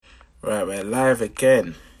Right, we're live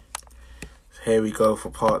again. Here we go for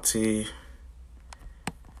part two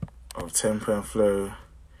of Tempo and Flow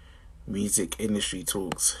Music Industry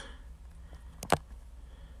Talks.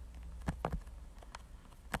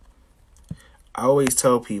 I always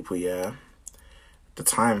tell people, the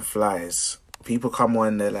time flies. People come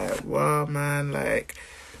on, they're like, wow, man,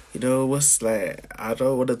 what's I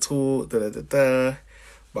don't want to talk, da da da da.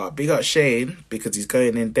 But big up Shane, because he's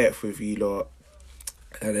going in depth with you lot.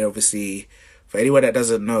 And obviously, for anyone that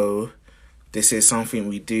doesn't know, this is something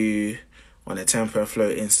we do on the Tempo and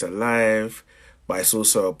Flow Insta Live, but it's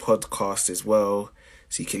also a podcast as well.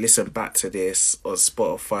 So you can listen back to this on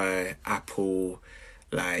Spotify, Apple,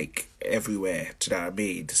 everywhere. Do you know what I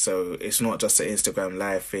mean? So it's not just an Instagram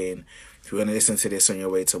live thing. If you want to listen to this on your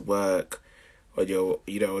way to work, on your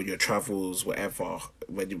on your travels, whatever,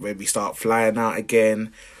 when we start flying out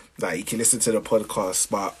again, you can listen to the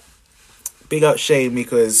podcast. But big up Shane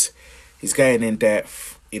because he's going in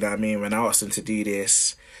depth. You know what I mean? When I asked him to do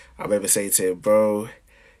this, I remember saying to him, bro,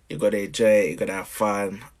 you got to enjoy it, you got to have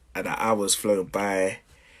fun. And the hours flown by,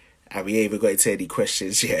 and we ain't even got into any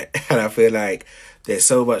questions yet. And I feel like there's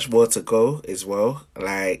so much more to go as well.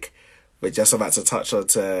 We're just about to touch on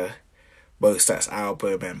to Mo Stack's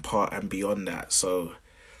album and part and beyond that. So,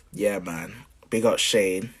 yeah, man. Big up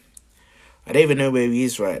Shane. I don't even know where he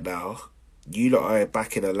is right now. You lot are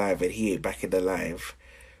back in the live and he ain't back in the live.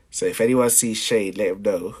 So if anyone sees Shane, let him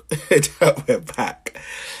know that we're back.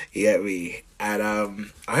 You get me? And I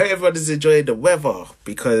hope everyone is enjoying the weather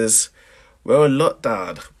because we're on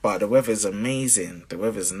lockdown, but the weather's amazing. The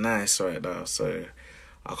weather's nice right now, so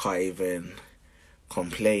I can't even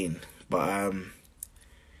complain. But I'm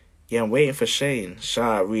waiting for Shane.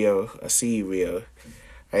 Shout out Rio. I see you, Rio.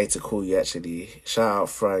 I hate to call you actually. Shout out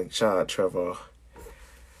Frank. Shout out Trevor.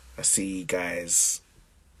 I see you guys.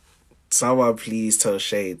 Someone please tell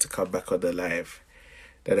Shane to come back on the live.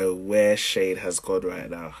 I don't know where Shane has gone right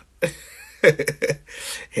now.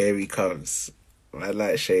 Here he comes.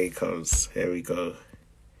 Shane comes. Here we go.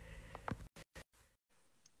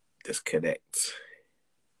 Disconnect.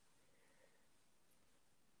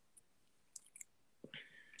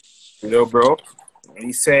 Yo, bro. What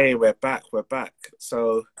you saying? We're back.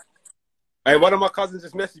 So, hey, one of my cousins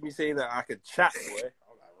just messaged me saying that I could chat, boy.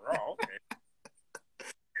 I was like, raw, okay.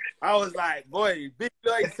 I was like, boy, Big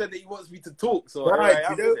Lloyd said that he wants me to talk. So, right,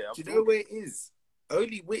 do you know where it is?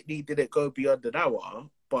 Only Whitney didn't go beyond an hour,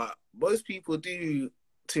 but most people do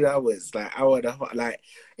 2 hours, hour and a half.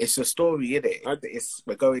 It's a story, innit?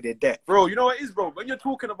 We're going in depth. Bro, you know what it is, bro? When you're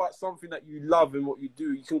talking about something that you love and what you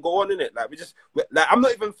do, you can go on, innit? I'm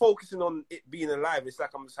not even focusing on it being alive. It's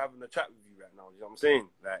like I'm just having a chat with you right now. You know what I'm saying?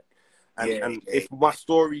 If my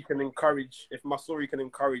story can encourage,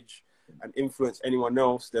 and influence anyone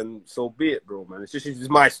else, then so be it, bro, man. It's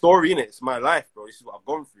my story, innit? It's my life, bro. This is what I've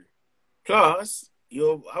gone through. Plus,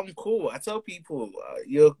 I'm cool. I tell people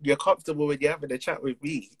you're comfortable when you're having a chat with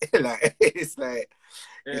me. Come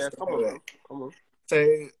on.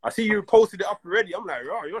 So I see you posted it up already. I'm like,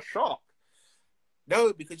 oh, you're sharp.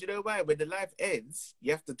 No, because you know why? When the live ends,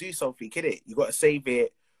 you have to do something, innit? You got to save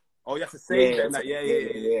it. Oh, you have to save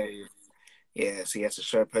it. Yeah, so you have to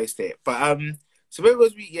show post it. But so where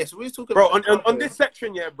was we? Yeah, so we were talking bro, about on this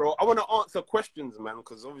section, bro. I want to answer questions, man,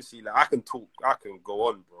 because obviously, I can talk, I can go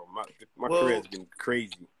on, bro. My career has been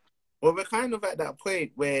crazy. Well, we're kind of at that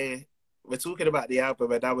point where we're talking about the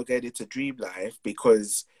album, and now we're going into Dream Life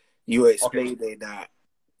because you were explaining that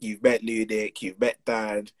you've met Ludic, you've met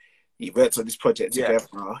Dan, you've worked on this project together.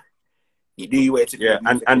 You knew you wanted to be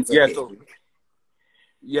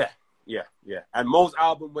Yeah. And Mo's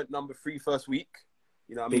album went number 3 first week.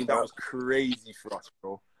 You know what I mean? That was crazy for us,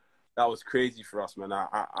 bro. That was crazy for us, man.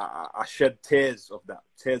 I shed tears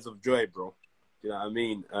of joy, bro. You know what I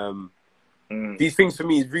mean? These things for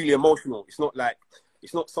me is really emotional. It's not like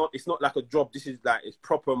a job. This is it's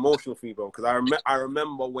proper emotional for me, bro. Because I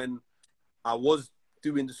remember when I was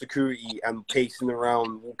doing the security and pacing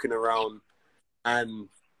around, walking around, and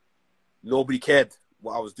nobody cared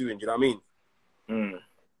what I was doing. You know what I mean?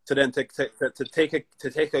 So then to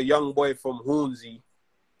take a young boy from Hornsey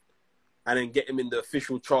and then get him in the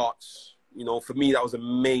official charts, for me that was a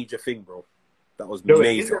major thing, bro. That was major.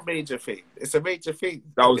 It is a major thing. It's a major thing.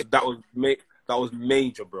 That was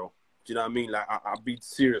major, bro. Do you know what I mean? I'll be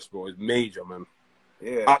serious, bro. It's major, man.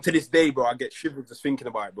 Yeah. Up to this day, bro, I get shivers just thinking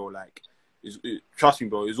about it, bro. Trust me,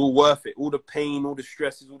 bro. It's all worth it. All the pain, all the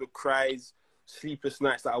stresses, all the cries, sleepless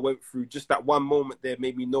nights that I went through. Just that one moment there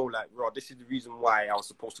made me know, bro, this is the reason why I was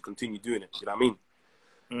supposed to continue doing it. You know what I mean?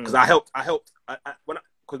 Because I helped.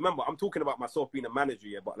 Because remember, I'm talking about myself being a manager,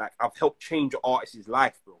 but I've helped change an artist's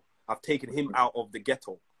life, bro. I've taken him out of the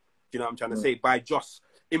ghetto. you know what I'm trying to say? By just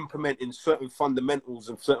implementing certain fundamentals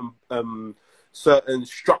and certain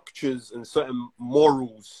structures and certain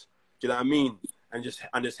morals. Do you know what I mean? And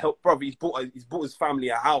just help, brother. He's bought his family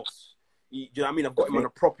a house. Do you know what I mean? I've got him on a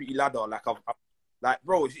property ladder. Like,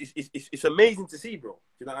 bro, it's amazing to see, bro. Do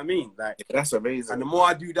you know what I mean? Like, that's amazing. And the more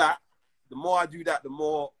I do that, the more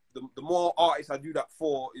artists I do that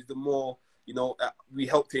for, is the more, you know, we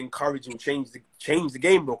help to encourage and change the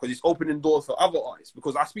game, bro. Because it's opening doors for other artists.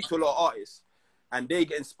 Because I speak to a lot of artists, and they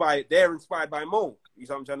get inspired. They're inspired by Mo. You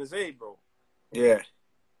know what I'm trying to say, bro? Yeah.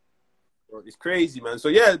 Bro, it's crazy, man. So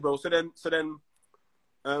yeah, bro. So then,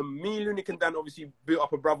 me, Lunik, and Dan obviously built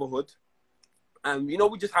up a brotherhood, and you know,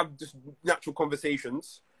 we just have just natural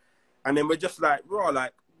conversations, and then we're just like, bro,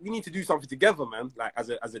 like, we need to do something together, man. Like, as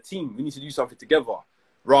a team, we need to do something together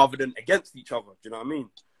rather than against each other. Do you know what I mean?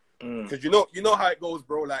 Because you know how it goes,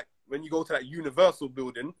 bro. Like, when you go to that Universal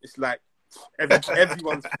building, it's like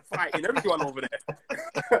everyone's fighting everyone over there.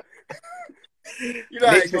 You know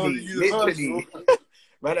how it goes to Universal.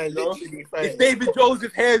 Man, I literally if David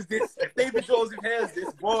Joseph hears this,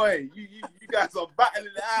 boy, you guys are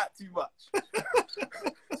battling it out too much.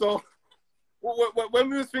 So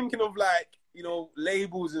when we was thinking of, like, you know,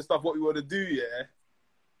 labels and stuff, what we want to do, yeah,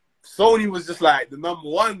 Sony was just like the number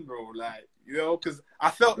one, bro. Like, you know, because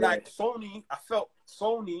I felt like Sony,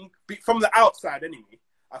 from the outside anyway,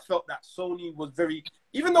 I felt that Sony was very,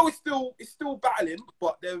 even though it's still battling,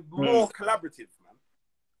 but they're more collaborative, man.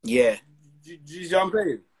 Yeah. Do you know what I'm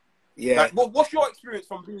saying? Yeah. Like, what's your experience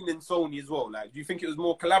from being in Sony as well? Like, do you think it was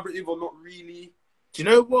more collaborative or not really? Do you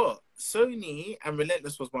know what? Sony and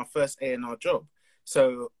Relentless was my first A&R job.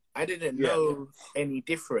 So I didn't know any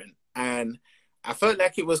different. And I felt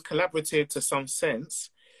like it was collaborative to some sense.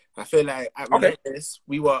 I feel like at Relentless,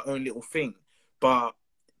 we were our own little thing. But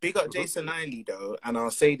big up Jason Niley, though. And I'll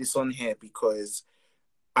say this on here because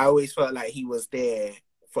I always felt like he was there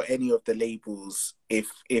for any of the labels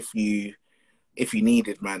if you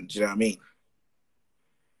needed, man. Do you know what I mean?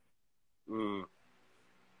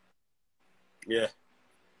 Yeah.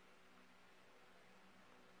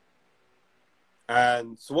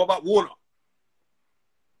 And so what about Warner?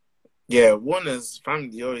 Yeah, Warner's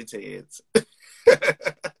family oriented.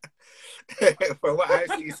 From what I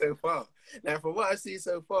see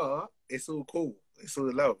so far. It's all cool. It's all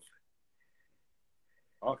love.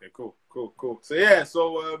 Okay, cool. So yeah,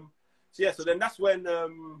 so then that's when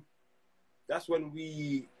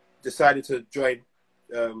we decided to join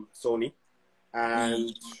Sony,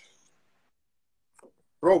 and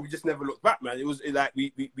bro, we just never looked back, man. It was like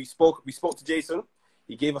we spoke to Jason.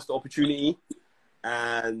 He gave us the opportunity,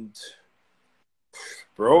 and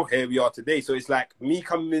bro, here we are today. So it's like me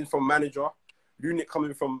coming in from manager, Lunik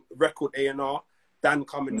coming from record A&R, Dan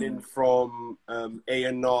coming in from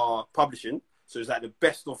A&R publishing. So it's like the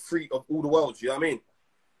best of three of all the worlds. You know what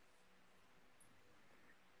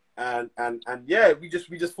I mean? And yeah, we just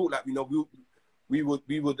thought like, you know, we would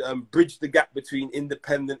bridge the gap between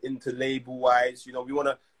independent into label wise. You know, we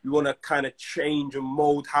wanna kind of change and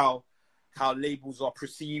mold how labels are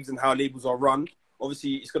perceived and how labels are run.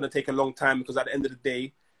 Obviously, it's gonna take a long time because at the end of the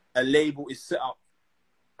day, a label is set up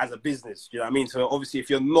as a business. You know what I mean? So obviously, if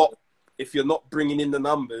you're not bringing in the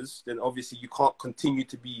numbers, then obviously you can't continue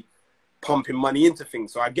to be pumping money into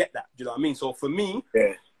things. So I get that. Do you know what I mean? So for me,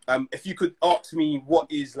 if you could ask me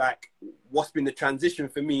what's been the transition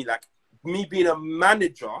for me, like me being a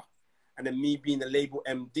manager and then me being a label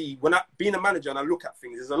MD, being a manager and I look at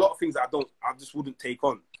things, there's a lot of things that I just wouldn't take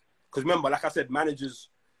on. Because remember, like I said, managers,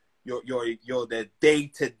 you're the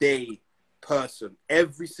day-to-day person.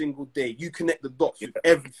 Every single day, you connect the dots with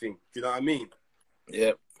everything. Do you know what I mean?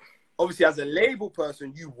 Yeah. Obviously, as a label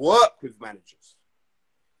person, you work with managers.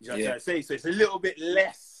 You know what I'm saying? So it's a little bit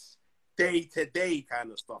less day-to-day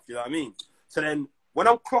kind of stuff. You know what I mean? So then when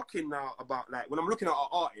I'm clocking now about, like, when I'm looking at our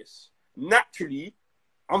artists, naturally,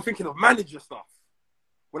 I'm thinking of manager stuff.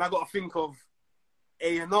 When I got to think of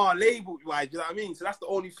A&R label-wise, you know what I mean? So that's the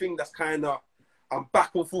only thing that's kind of, I'm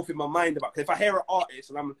back and forth in my mind about. Because if I hear an artist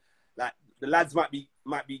and I'm like, the lads might be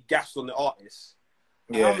gassed on the artist.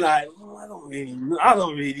 Yeah. I'm like, I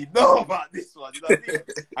don't really know about this one. You know what I mean?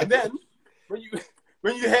 And then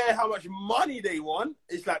when you hear how much money they want,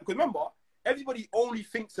 it's like, because remember, everybody only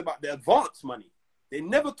thinks about the advance money. They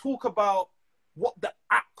never talk about what the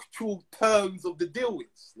actual terms of the deal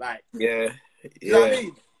is. Like, you know what I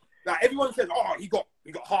mean? Like, everyone says, oh, he got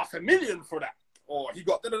 $500,000 for that. Or he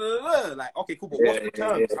got da-da-da-da-da. Like, okay, cool, but what's the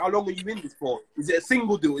terms? How long are you in this for? Is it a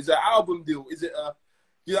single deal? Is it an album deal? Is it a,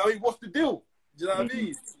 you know what I mean? What's the deal? Do you know what I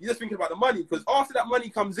mean? You're just thinking about the money, because after that money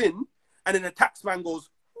comes in, and then the tax man goes,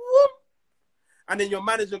 whoop, and then your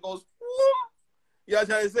manager goes, whoop, You know what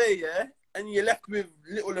I'm trying to say, yeah? And you're left with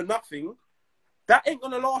little or nothing. That ain't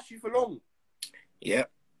gonna last you for long. Yep.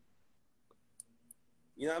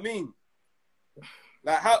 You know what I mean?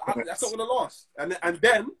 Like how that's not gonna last. And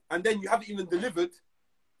then you haven't even delivered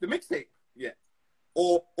the mixtape yet.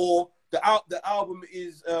 Or the album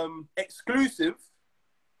is exclusive.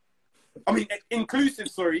 I mean inclusive,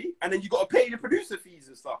 sorry, and then you gotta pay the producer fees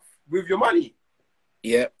and stuff with your money.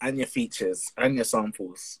 Yep, and your features and your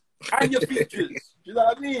samples. And your features. Do you know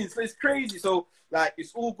what I mean? So it's crazy. So like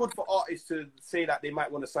it's all good for artists to say that they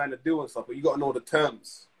might want to sign a deal and stuff, but you gotta know the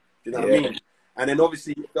terms. Do you know what I mean? And then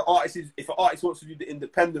obviously, if an artist wants to do the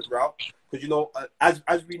independent route, because you know, as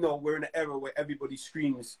we know, we're in an era where everybody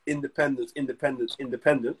screams independence, independence,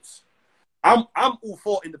 independence. I'm all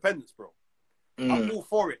for independence, bro. I'm all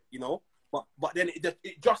for it, you know. But then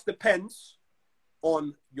it just depends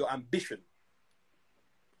on your ambition.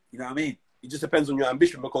 You know what I mean? It just depends on your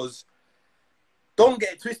ambition, because don't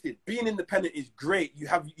get it twisted. Being independent is great.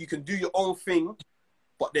 You can do your own thing.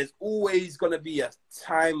 But there's always going to be a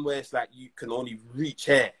time where it's like you can only reach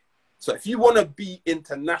here. So if you want to be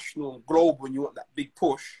international, global, and you want that big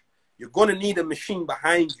push, you're going to need a machine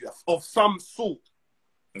behind you of some sort.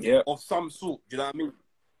 Yeah. Of some sort. Do you know what I mean?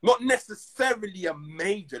 Not necessarily a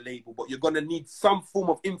major label, but you're going to need some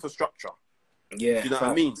form of infrastructure. Yeah. Do you know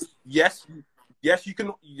what I mean? Yes, you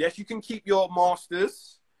can keep your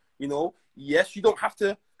masters, you know. Yes, you don't have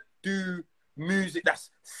to do music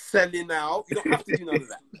that's selling out. You don't have to do none of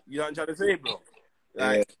that. You know what I'm trying to say, bro?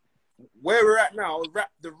 Like, where we're at now,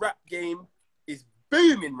 the rap game is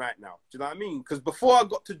booming right now. Do you know what I mean? Because before I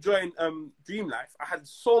got to join Dream Life, I had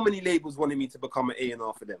so many labels wanting me to become an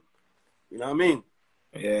A&R for them. You know what I mean?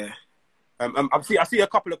 Yeah. I see a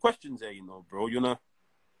couple of questions there, you know, bro. You know?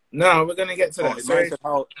 No, we're gonna get to that.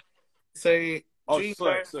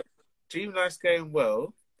 Dream Life's going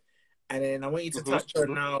well, and then I want you to touch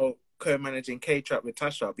on now co-managing K-Trap with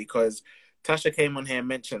Tasha, because Tasha came on here and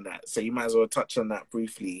mentioned that, so you might as well touch on that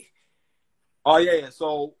briefly. Oh yeah.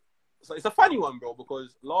 So it's a funny one, bro,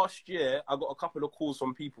 because last year I got a couple of calls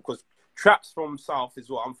from people, because Trap's from South as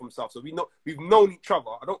well. I'm from South, so we've known each other.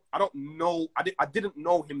 I didn't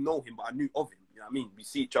know him, but I knew of him. You know what I mean? We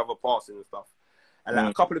see each other passing and stuff. And like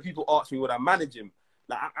a couple of people asked me would I manage him.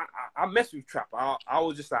 Like I mess with Trap. I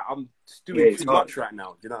was just like, I'm just doing too much right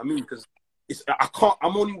now. Do you know what I mean? Because I can't.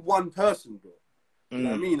 I'm only one person, bro. You know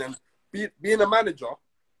what I mean? And being a manager,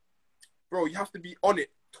 bro, you have to be on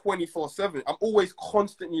it 24/7. I'm always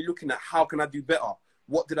constantly looking at how can I do better?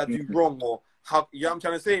 What did I do wrong? Or how? You know what I'm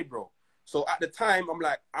trying to say, bro? So at the time, I'm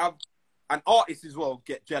like, an artist as well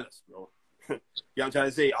get jealous, bro. You know what I'm trying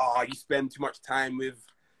to say? Oh, you spend too much time with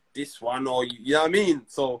this one, or you know what I mean?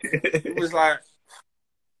 So it was like,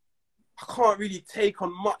 I can't really take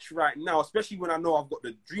on much right now, especially when I know I've got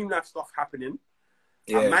the Dream Life stuff happening.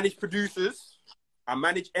 Yeah. I manage producers, I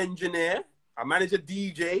manage engineer, I manage a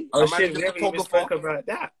DJ, I manage a photographer. About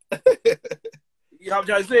that. You know what I'm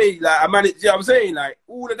trying to say? Like I manage, you know what I'm saying? Like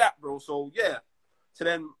all of that, bro. So yeah. So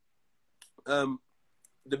then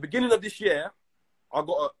the beginning of this year, I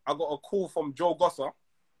got a call from Joe Gosser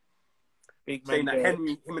saying that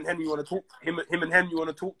him and Henry want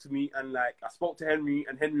to talk to me, and like I spoke to Henry,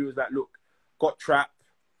 and Henry was like, look, got Trap,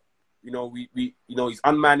 you know, we you know, he's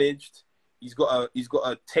unmanaged, he's got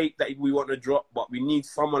a tape that we want to drop, but we need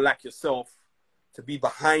someone like yourself to be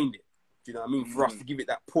behind it. Do you know what I mean? For us to give it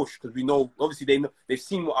that push, because we know obviously they've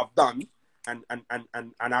seen what I've done, and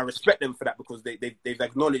I respect them for that, because they've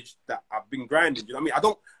acknowledged that I've been grinding. Do you know what I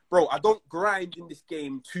mean? I don't grind in this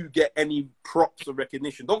game to get any props or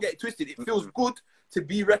recognition. Don't get it twisted. It feels good to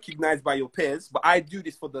be recognized by your peers, but I do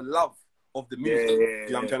this for the love of the music. Do you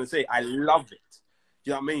know what I'm trying to say? I love it.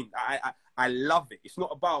 Do you know what I mean? I love it. It's not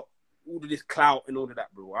about all of this clout and all of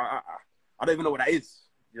that, bro. I don't even know what that is.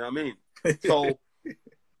 You know what I mean? So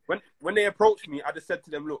when they approached me, I just said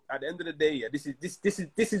to them, look, at the end of the day,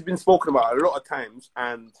 this has been spoken about a lot of times,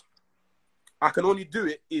 and I can only do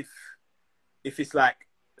it if it's like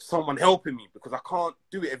someone helping me, because I can't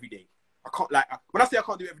do it every day. I can't, like, when I say I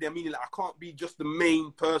can't do it every day, I mean like I can't be just the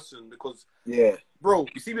main person, because bro,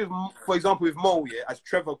 you see, for example with Mo, as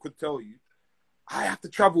Trevor could tell you, I have to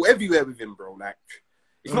travel everywhere with him, bro. Like,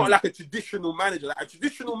 it's not like a traditional manager. Like a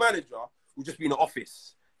traditional manager will just be in the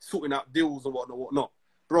office sorting out deals and whatnot.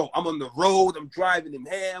 Bro, I'm on the road, I'm driving him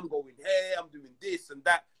here, I'm going here, I'm doing this and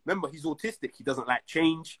that. Remember, he's autistic. He doesn't like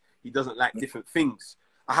change. He doesn't like different things.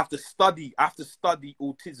 I have to study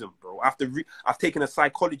autism, bro. I've taken a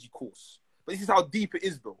psychology course. But this is how deep it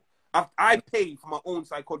is, bro. I pay for my own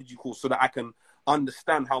psychology course so that I can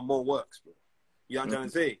understand how Mo works, bro. You know what I'm trying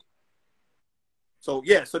to say? So,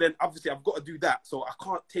 yeah, so then obviously I've got to do that. So I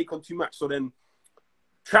can't take on too much. So then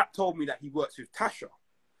Trap told me that he works with Tasha.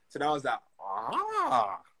 So then I was like,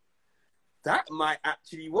 that might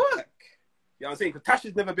actually work. You know what I'm saying? Because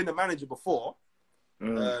Tasha's never been a manager before.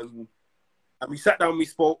 And we sat down, we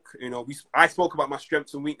spoke. You know, I spoke about my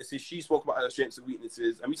strengths and weaknesses. She spoke about her strengths and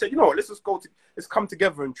weaknesses. And we said, you know what, let's come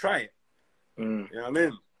together and try it. You know what I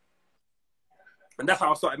mean? And that's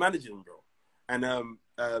how I started managing him, bro. And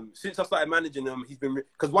since I started managing him, he's been...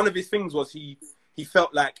 Because one of his things was he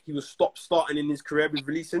felt like he was starting in his career with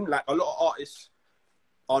releasing. Like, a lot of artists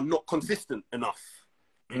are not consistent enough.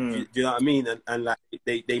 Do you know what I mean? And like,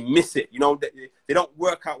 they miss it. You know, they don't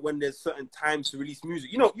work out when there's certain times to release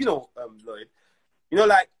music. You know, Lloyd. You know,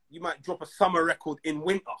 like, you might drop a summer record in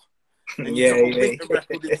winter. And you drop a winter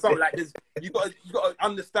record in summer. Like, you got to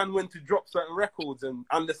understand when to drop certain records and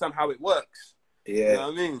understand how it works. Yeah. You know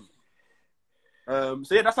what I mean?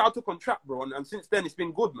 So yeah, that's how I took on Trap, bro. And since then, it's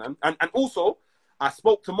been good, man. And also, I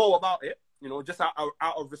spoke to Mo about it, you know, just out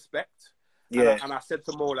of respect. Yeah. And I said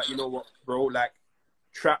to Mo, like, you know what, bro, like,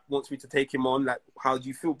 Trap wants me to take him on. Like, how do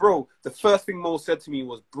you feel, bro? The first thing Mo said to me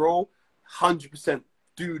was, bro, 100%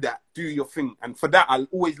 do that. Do your thing. And for that, I'll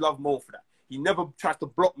always love Mo for that. He never tries to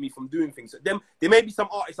block me from doing things. There may be some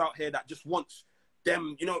artists out here that just wants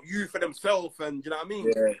them, you know, you for themselves, and you know what I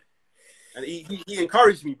mean? Yeah. And he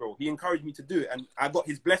encouraged me, bro. He encouraged me to do it, and I got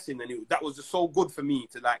his blessing, and that was just so good for me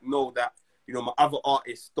to like know that, you know, my other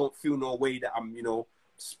artists don't feel no way that I'm, you know,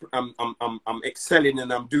 I'm excelling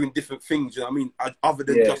and I'm doing different things. You know what I mean? Other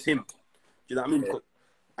than just him. Do you know what I mean? Yeah.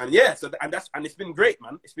 And yeah, and it's been great,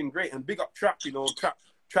 man. It's been great, and big up Trap. You know,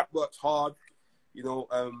 Trap works hard. You know,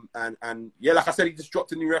 and yeah, like I said, he just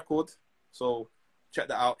dropped a new record, so check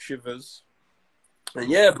that out, Shivers. And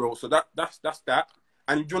yeah, bro. So that's that.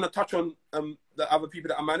 And do you want to touch on the other people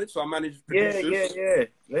that I manage? So I manage producers. Yeah.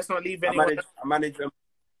 Let's not leave anyone. I manage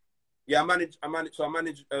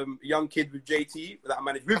a young kid with JT that I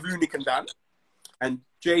manage with Lunik and Dan. And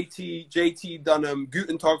JT done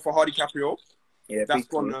Guten Tag for Hardy Caprio. Yeah, that's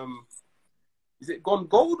gone. Is it gone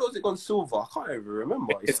gold or is it gone silver? I can't even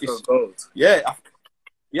remember. It's gone gold. Yeah,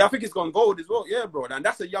 I think it's gone gold as well. Yeah, bro. And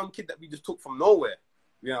that's a young kid that we just took from nowhere.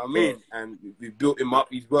 You know what I mean? And we built him up.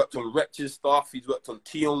 He's worked on Wretch's stuff. He's worked on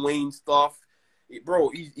Tion Wayne stuff. Bro,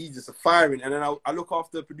 he's just a firing. And then I look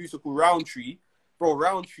after a producer called Roundtree. Bro,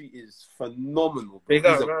 Roundtree is phenomenal.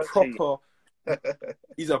 Bro.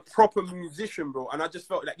 He's a proper musician, bro. And I just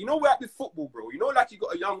felt like, you know, we're at with football, bro. You know, like you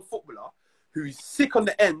got a young footballer who's sick on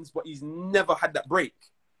the ends, but he's never had that break.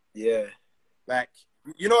 Yeah. Like,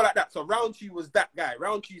 you know, like that. So Roundtree was that guy.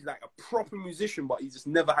 Roundtree's like a proper musician, but he's just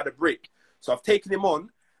never had a break. So I've taken him on,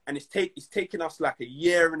 and it's taken us like a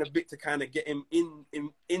year and a bit to kind of get him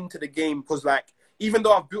into the game. Because, like, even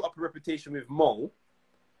though I've built up a reputation with Mo,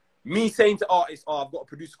 me saying to artists, "Oh, I've got a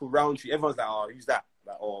producer called Roundtree," everyone's like, "Oh, who's that?"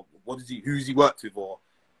 Like, "Oh, who's he worked with, or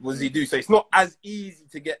what does he do?" So it's not as easy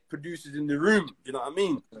to get producers in the room. You know what I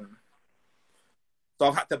mean? So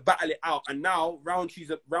I've had to battle it out, and now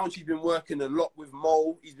Roundtree's been working a lot with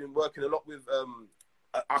Mo. He's been working a lot with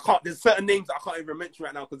there's certain names that I can't even mention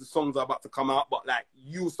right now because the songs are about to come out, but like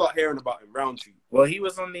you'll start hearing about him, Roundtree. Well, he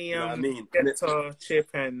was on the you know what I mean? Skepta, Chip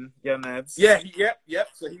and Young Lads. Yeah.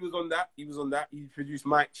 So he was on that. He produced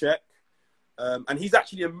Mic Check. And he's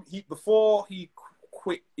actually before he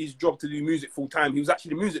quit his job to do music full time, he was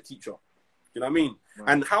actually a music teacher. You know what I mean? Right.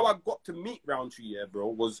 And how I got to meet Roundtree, bro,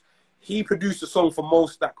 was he produced a song for Mo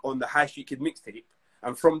Stack on the High Street Kid mixtape.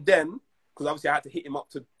 And from then, because obviously I had to hit him up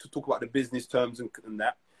to talk about the business terms and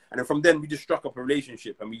that. And then from then we just struck up a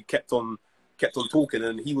relationship and we kept on talking.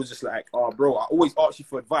 And he was just like, "Oh, bro, I always ask you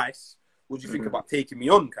for advice. What do you think about taking me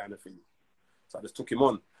on?" kind of thing. So I just took him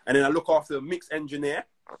on. And then I look after the mix engineer,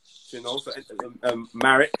 you know, so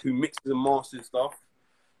Marek, who mixes and masters stuff.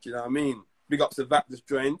 Do you know what I mean? Big up to Vac that's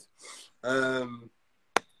joined. And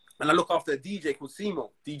I look after a DJ called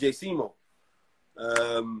DJ Simo.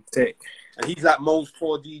 And he's like Mo's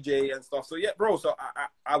core DJ and stuff. So yeah, bro. So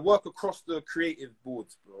I work across the creative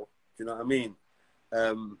boards, bro. Do you know what I mean?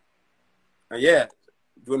 And yeah,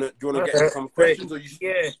 do you wanna get into some questions or you?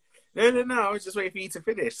 Yeah. No. I was just waiting for you to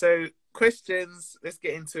finish. So questions. Let's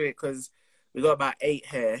get into it because we got about 8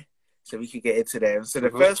 here, so we could get into them. So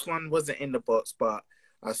the first one wasn't in the box, but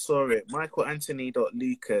I saw it. Michael Anthony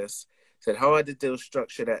Lucas said, "How are the deals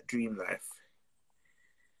structured at Dream Life?"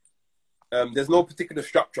 There's no particular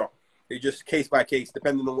structure. It's just case by case,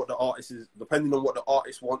 depending on what the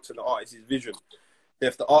artist wants and the artist's vision.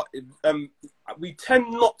 If the we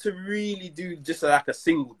tend not to really do just like a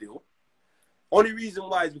single deal. Only reason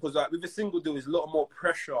why is because like with a single deal, there's a lot more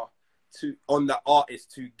pressure on the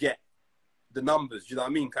artist to get the numbers. You know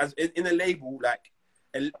what I mean? Because in a label, like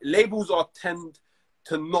labels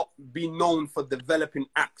to not be known for developing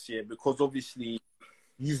acts here, because obviously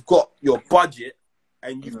you've got your budget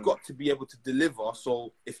and you've got to be able to deliver.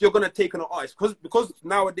 So if you're going to take on an artist, because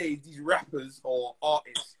nowadays these rappers or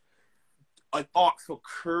artists are asked for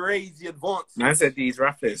crazy advances. Man said these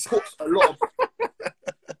rappers. It puts a lot of...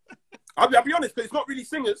 I'll be honest, because it's not really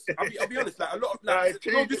singers. I'll be honest, like a lot of like,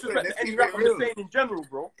 no disrespect to any rapper, I'm just saying in general,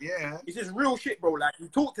 bro. Yeah, it's just real shit, bro. Like you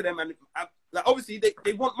talk to them, and like obviously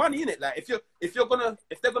they want money in it. Like if they're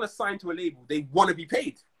gonna sign to a label, they want to be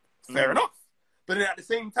paid. Fair enough. But then at the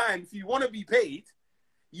same time, if you want to be paid,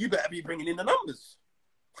 you better be bringing in the numbers.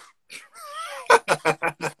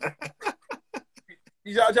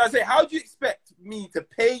 You know what I'm trying to say? How do you expect me to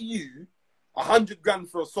pay you 100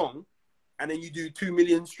 grand for a song, and then you do 2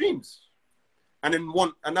 million streams, and then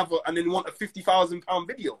want a 50,000 pound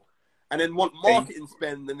video, and then want marketing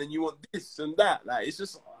spend, and then you want this and that? Like it's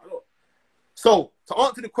just... So to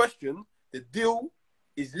answer the question, the deal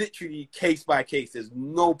is literally case by case. There's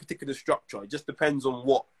no particular structure. It just depends on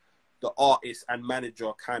what the artist and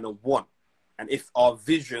manager kind of want, and if our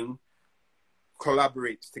vision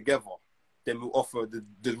collaborates together, then we'll offer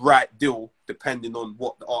the right deal depending on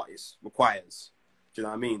what the artist requires. Do you know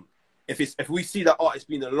what I mean? If we see that artist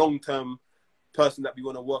being a long-term person that we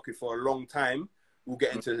want to work with for a long time, we'll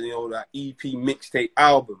get into, you know, like EP, mixtape,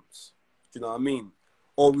 albums. Do you know what I mean?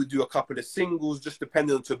 Or we'll do a couple of singles, just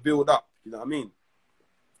depending on to build up. Do you know what I mean?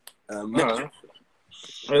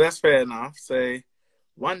 Well, that's fair enough. So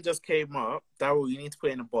one just came up. Daryl, you need to put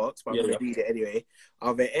it in a box, but I'm going to read it anyway.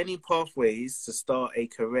 Are there any pathways to start a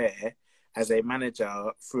career as a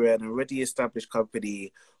manager through an already established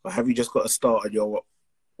company, or have you just got to start on your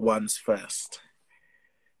ones first?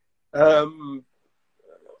 Pathways.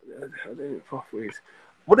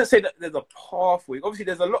 I wouldn't say that there's a pathway. Obviously,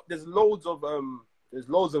 there's loads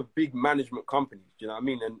of big management companies. You know what I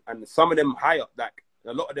mean? And some of them hire, like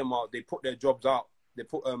a lot of them they put their jobs out. They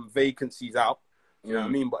put vacancies out. You know what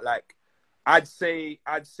I mean? But like, I'd say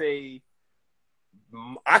I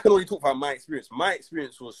can only talk about my experience. My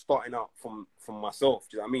experience was starting out from myself.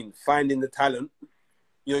 Do you know what I mean? Finding the talent.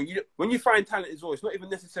 You know, when you find talent as well, it's not even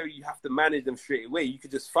necessarily you have to manage them straight away. You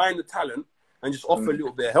could just find the talent and just offer a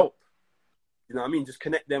little bit of help. You know what I mean? Just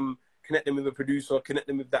connect them with a producer, connect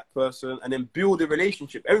them with that person, and then build a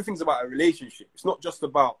relationship. Everything's about a relationship. It's not just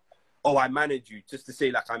about, oh, I manage you, just to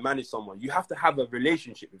say like I manage someone. You have to have a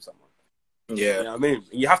relationship with someone. Yeah. You know what I mean?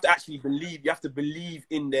 You have to actually believe. You have to believe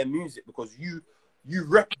in their music, because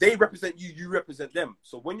they represent you. You represent them.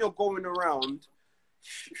 So when you're going around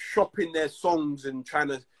shopping their songs and trying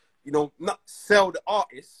to, you know, not sell the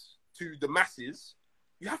artists to the masses,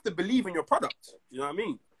 you have to believe in your product. You know what I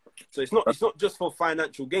mean? So it's not just for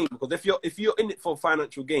financial gain, because if you're in it for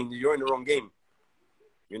financial gain, you're in the wrong game.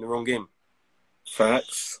 You're in the wrong game.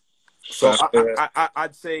 Facts. So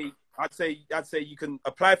I'd say you can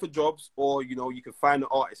apply for jobs, or you know, you can find an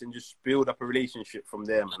artist and just build up a relationship from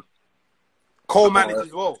there, man. Co-manage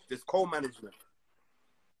as well. There's co-management.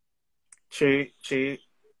 True.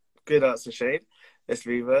 Good answer, Shane. Let's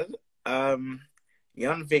leave it.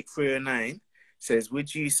 Young Vic 309 says,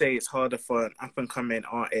 would you say it's harder for an up-and-coming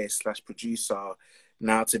artist / producer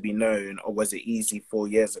now to be known, or was it easy 4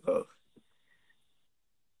 years ago?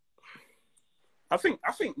 I think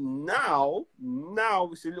now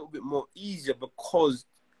it's a little bit more easier, because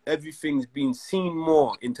everything's been seen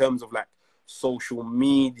more in terms of like social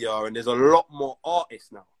media, and there's a lot more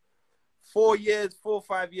artists now. 4 or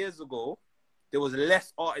 5 years ago, there was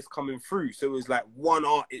less artists coming through. So it was like one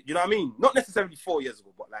artist, you know what I mean? Not necessarily 4 years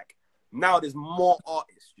ago, but like now there's more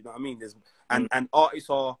artists, you know what I mean? There's and artists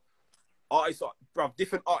are, bruv,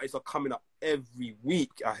 different artists are coming up every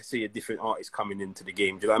week. I see a different artist coming into the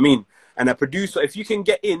game, do you know what I mean? And a producer, if you can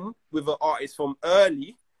get in with an artist from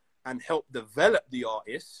early and help develop the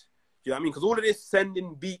artist, do you know what I mean? Because all of this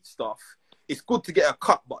sending beat stuff, it's good to get a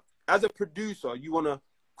cut, but as a producer, you want to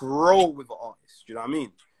grow with an artist, do you know what I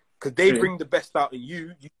mean? Because they bring the best out in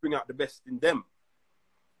you, you bring out the best in them.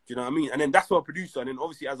 Do you know what I mean? And then that's what a producer. And then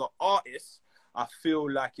obviously as an artist, I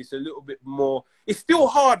feel like it's a little bit more... It's still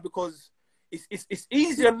hard, because it's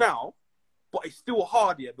easier now, but it's still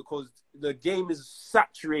harder because the game is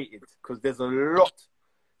saturated, because there's a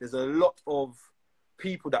lot of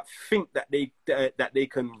people that think that they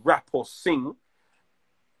can rap or sing.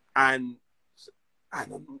 And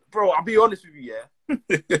bro, I'll be honest with you, yeah.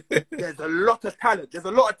 There's a lot of talent.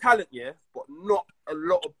 Yeah, but not a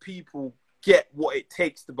lot of people get what it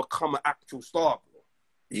takes to become an actual star, bro.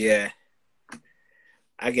 Yeah,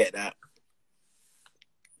 I get that.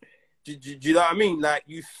 Do you know what I mean? Like,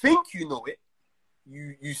 you think you know it,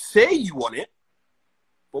 you say you want it,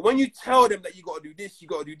 But when you tell them that you got to do this, you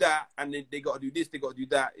got to do that, and then they got to do this, they got to do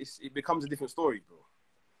that, it becomes a different story, bro.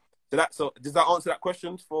 So does that answer that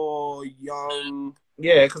question for young?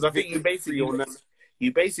 Yeah, because I think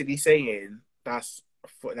you basically saying that's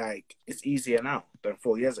for, like, it's easier now than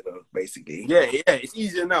 4 years ago, basically. Yeah, it's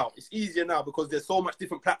easier now. It's easier now because there's so much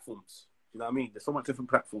different platforms. You know what I mean? There's so much different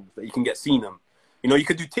platforms that you can get seen on. You know, you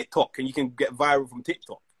can do TikTok and you can get viral from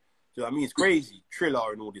TikTok. You know what I mean? It's crazy.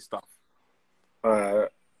 Triller and all this stuff.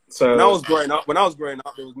 So when I was growing up,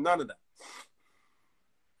 there was none of that.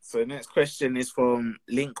 So the next question is from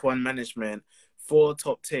Link One Management. 4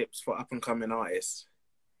 top tips for up and coming artists.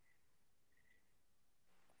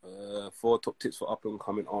 4 top tips for up and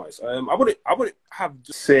coming artists. I wouldn't have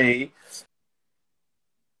to say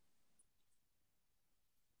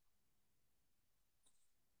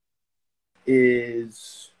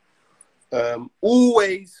is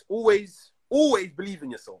always believe in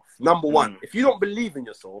yourself. Number one. If you don't believe in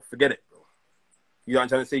yourself, forget it, bro. You know what I'm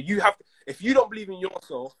trying to say? If you don't believe in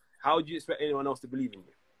yourself, how do you expect anyone else to believe in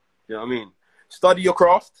you? You know what I mean? Study your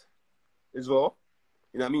craft as well.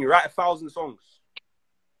 You know what I mean? Write 1,000 songs.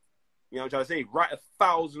 You know what I'm trying to say? Write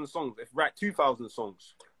 1,000 songs. Write 2,000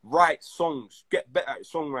 songs. Write songs. Get better at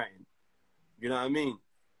songwriting. You know what I mean?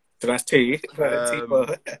 So that's 2.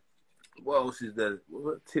 What else is there?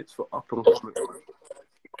 What are tips for up and coming?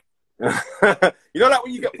 You know, like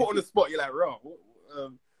when you get put on the spot, you're like, "Raw."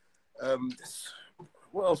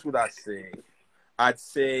 What else would I say? I'd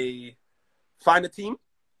say find a team,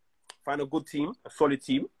 find a good team, a solid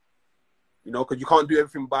team. You know, because you can't do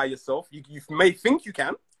everything by yourself. You may think you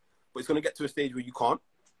can, but it's going to get to a stage where you can't.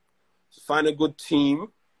 So find a good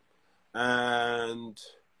team, and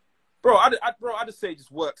I'd just say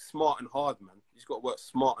just work smart and hard, man. You just got to work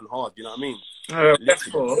smart and hard. You know what I mean?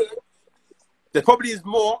 There probably is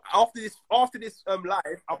more after this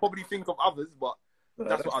live. I'll probably think of others, but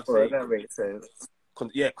that's what I'd say. That makes sense.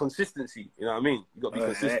 Consistency. You know what I mean? You got to be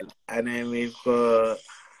consistent. And then we've got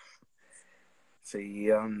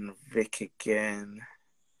young Vic again.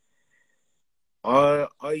 Are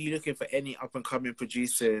you looking for any up and coming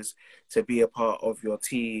producers to be a part of your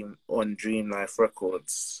team on Dream Life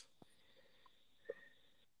Records?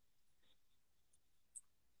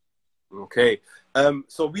 Okay.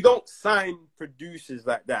 So we don't sign producers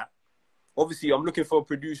like that. Obviously, I'm looking for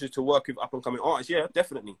producers to work with up and coming artists. Yeah,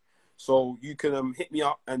 definitely. So you can hit me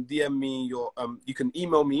up and DM me your you can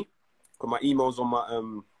email me, because my email's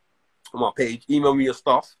on my page. Email me your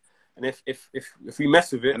stuff, and if we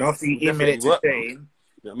mess with it, and after you email it to Shane,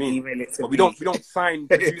 you know what I mean? Email it to but me. we don't sign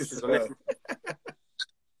producers unless.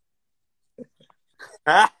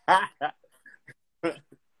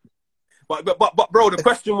 But bro, the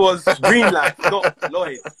question was Dream Life, not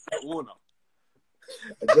Lloyd Warner.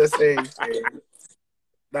 I'm just saying.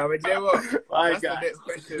 Now, you know what? That's guy. the next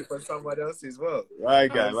question for someone else as well. Right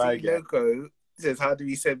guy. Loco says, how do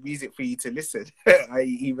we send music for you to listen?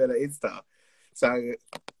 I.e. email or Insta. So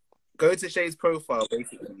go to Shay's profile,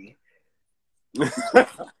 basically.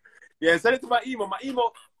 Yeah, send it to my email. My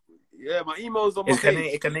email's on my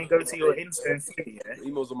page. Can they go to your Insta and see it? Yeah?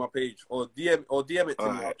 Email's on my page. Or DM it to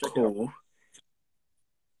me. Right, cool.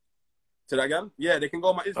 Say that again? Yeah, they can go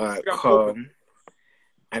on my Instagram. Right,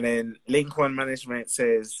 and then Link One Management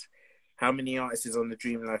says, how many artists is on the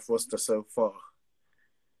Dream Life roster so far?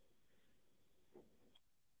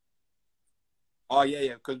 Oh,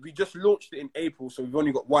 yeah, because we just launched it in April, so we've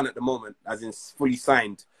only got 1 at the moment, as in fully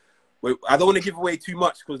signed. I don't want to give away too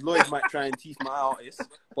much because Lloyd might try and tease my artists,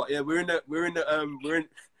 but yeah, we're in talks.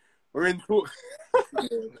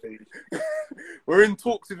 We're in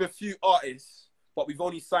talks with a few artists, but we've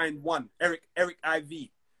only signed 1. Eric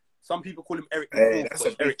IV. Some people call him Eric. That's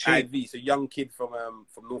a Eric IV. It's a young kid from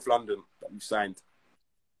North London that we've signed.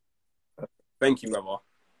 Thank you, brother.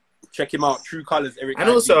 Check him out. True Colors, Eric. And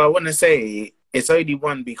IV. also, I want to say it's only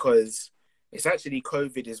 1 because it's actually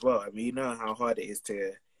COVID as well. I mean, you know how hard it is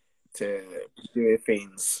to do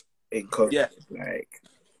things in COVID. Yeah.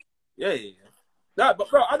 Yeah. No, but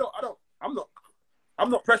bro,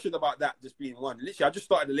 I'm not pressured about that just being 1. Literally, I just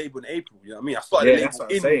started the label in April. You know what I mean? I started the label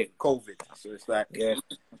in COVID, so it's like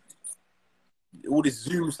all this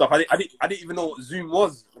Zoom stuff. I didn't even know what Zoom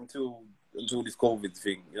was until this COVID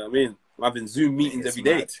thing. You know what I mean? I'm having Zoom meetings every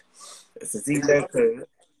day. It's a Z Loco.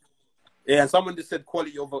 Yeah, and someone just said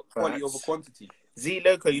quality over quantity. Z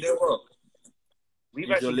Loco, you know what? We've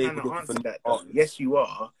actually kind of answered that. Yes, you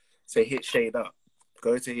are. So hit Shade up.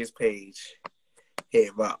 Go to his page. Hit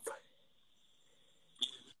him up.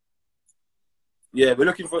 Yeah,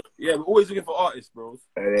 we're always looking for artists, bro.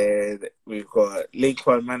 And then we've got Link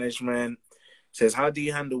One Management. Says, how do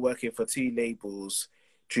you handle working for 2 labels,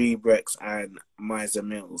 Dreamrex and Miser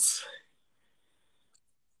Mills.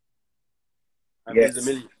 Yes.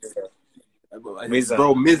 Miser. Bro, Miser,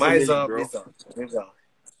 bro. Miser.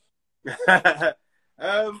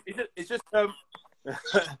 It's just how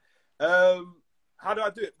do I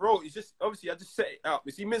do it, bro? It's just obviously I just set it out.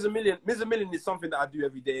 You see, Miz a Million is something that I do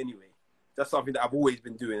every day anyway. That's something that I've always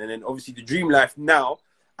been doing. And then obviously the Dream Life now,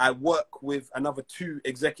 I work with another 2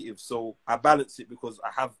 executives, so I balance it because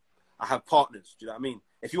I have partners. Do you know what I mean?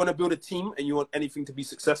 If you want to build a team and you want anything to be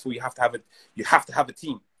successful, you have to have a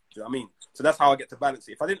team. Do you know what I mean? So that's how I get to balance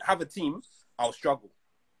it. If I didn't have a team, I'll struggle.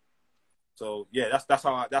 So yeah, that's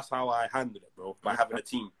how I handle it, bro. By having a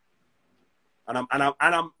team, and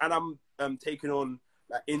I'm taking on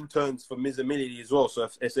like interns for Miz a Million as well. So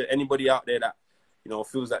if there's anybody out there that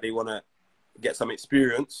feels that they want to get some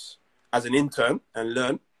experience as an intern and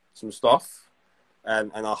learn some stuff,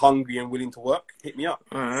 and are hungry and willing to work, hit me up.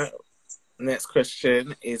 All right. Next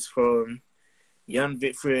question is from Young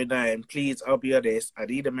Vic 309. Please, I'll be honest. I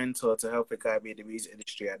need a mentor to help a guy be in the music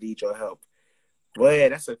industry. I need your help. Boy,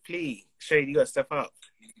 that's a plea. Shane, you got to step up.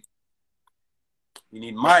 You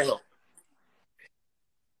need my help.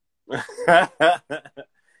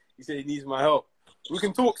 He said he needs my help. We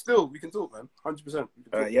can talk still. We can talk, man. 100%.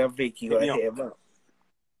 Young Vic, you got to hit him up.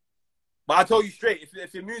 But I tell you straight,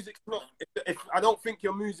 if your music's not, if I don't think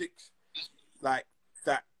your music's like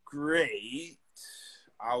that great,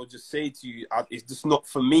 I would just say to you, it's just not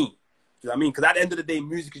for me. Do you know what I mean? Because at the end of the day,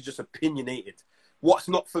 music is just opinionated. What's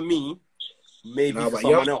not for me, maybe for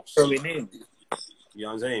someone else. You know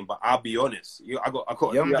what I'm saying? But I'll be honest. I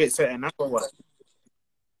got Young Vic said another one.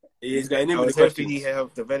 He's getting in with with the questions. He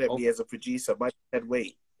helped develop me as a producer, but I said,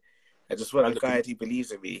 wait. I just want a guy who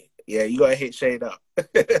believes in me. Yeah, you got to hit Shane up.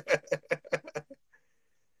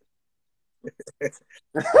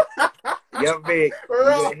 Young Vic,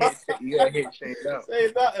 you got to hit Shane up.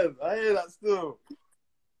 Say that, I hear that still.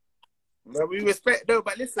 But we respect, no,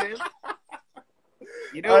 but listen.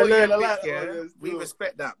 You know what, we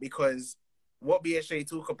respect that because what me and Shay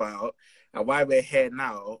talk about and why we're here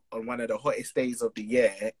now on one of the hottest days of the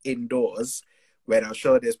year indoors, when I'm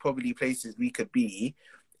sure there's probably places we could be,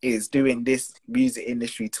 is doing this music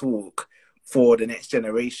industry talk for the next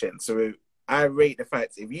generation. So I rate the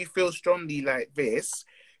fact, if you feel strongly like this,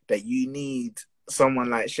 that you need someone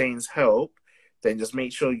like Shane's help, then just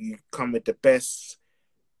make sure you come with the best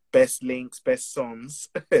links, best songs,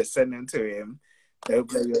 send them to him. They'll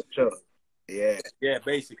play your shot. Yeah. Yeah,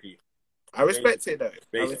 basically. I respect it though.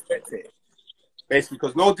 Basically. I respect it. Basically,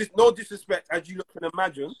 because no disrespect, as you can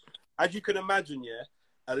imagine, yeah,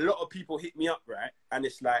 a lot of people hit me up, right? And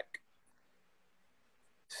it's like,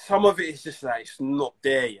 some of it is just like, it's not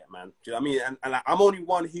there yet, man. Do you know what I mean? And like, I'm only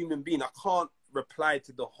one human being. I can't reply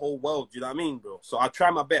to the whole world. Do you know what I mean, bro? So I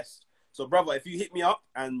try my best. So, brother, if you hit me up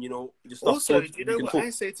and, your stuff... Also, you know what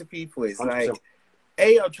I say to people is 100%. Like,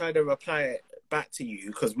 I'll try to reply back to you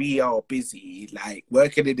because we are busy. Like,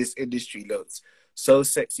 working in this industry looks so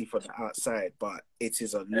sexy from the outside, but it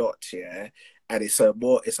is a lot, yeah? And it's a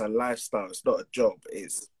lifestyle. It's not a job.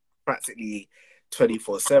 It's practically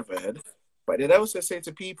 24/7. But then I also say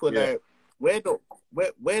to people that we're not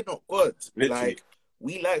God. Literally. Like,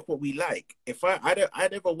 we like what we like. If I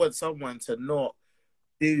never want someone to not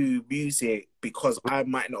do music because I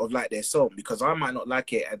might not have liked their song, because I might not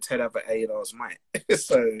like it and 10 other A&Rs might.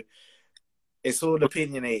 So it's all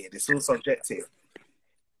opinionated. It's all subjective.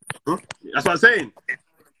 That's what I'm saying.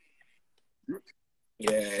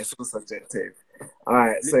 Yeah, it's all subjective. All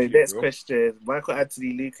right, so next question. Michael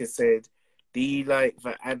Anthony Lucas said, do you like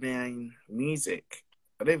the Anine music?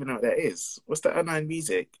 I don't even know what that is. What's the Anine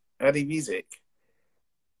music? Anine music?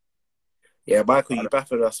 Yeah, Michael, you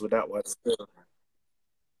baffled us with that one still.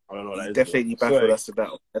 I don't know what that is. Definitely baffled us with that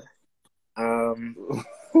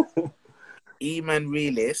one. E-Man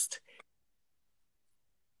Realist.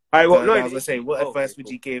 I was going to say, what advice would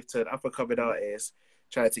you give to an up-and-coming artist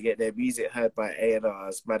trying to get their music heard by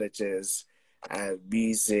A&Rs, managers, and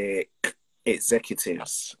music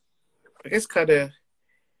executives? I guess kind of...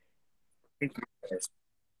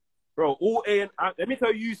 Bro, let me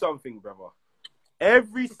tell you something, brother.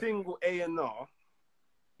 Every single A&R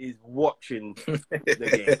is watching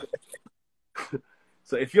the game.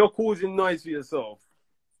 So if you're causing noise for yourself,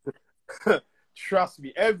 trust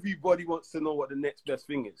me, everybody wants to know what the next best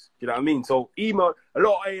thing is. You know what I mean? So email, a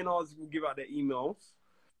lot of A&Rs will give out their emails.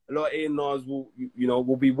 A lot of A&Rs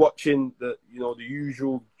will be watching the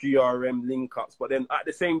usual GRM link ups, but then at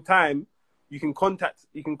the same time, you can contact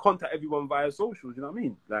everyone via socials. You know what I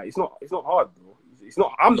mean? Like it's not hard, bro.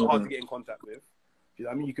 I'm not hard to get in contact with. You know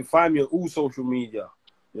what I mean? You can find me on all social media.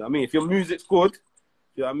 You know what I mean? If your music's good,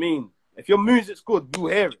 you know what I mean? If your music's good, you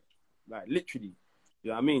hear it. Like literally. You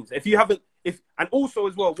know what I mean? So if you haven't, and also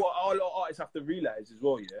as well, what a lot of artists have to realize as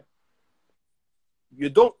well, yeah, you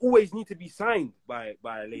don't always need to be signed by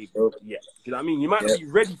a label yet. Do you know what I mean? You might not be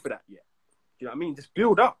ready for that yet. Do you know what I mean? Just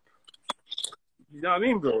build up. You know what I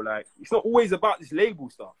mean, bro? Like, it's not always about this label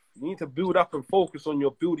stuff. You need to build up and focus on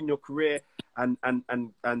building your career and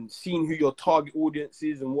seeing who your target audience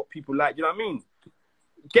is and what people like. You know what I mean?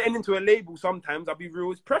 Getting into a label sometimes, I'll be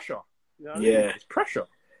real, it's pressure. You know what I mean? It's pressure.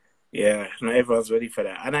 Yeah, not everyone's ready for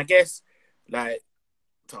that. And I guess, like,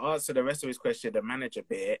 to answer the rest of his question, the manager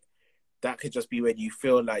bit, that could just be when you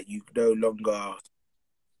feel like you no longer...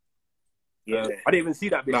 I didn't even see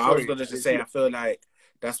that bit. No, I was going to just say, I feel like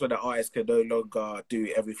that's when the artists can no longer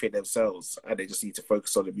do everything themselves and they just need to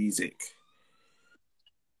focus on the music.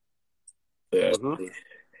 Yeah.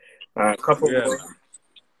 A couple more.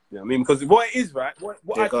 Yeah, I mean, because what it is, right? What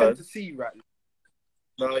I tend to see, right?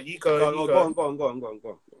 No, you go. Go on.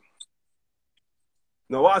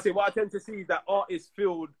 No, what I tend to see is that artists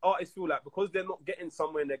feel like because they're not getting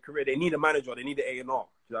somewhere in their career, they need a manager, they need an A&R. You know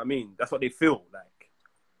what I mean? That's what they feel like.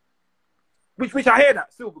 Which I hear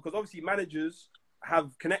that still, because obviously managers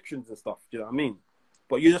have connections and stuff. Do you know what I mean?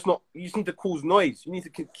 But you're just not. You just need to cause noise. You need to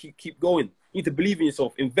keep going. You need to believe in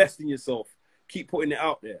yourself, invest in yourself, keep putting it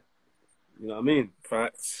out there. You know what I mean?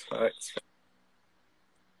 Facts.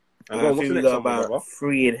 And I think we got about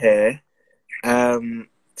 3 in here.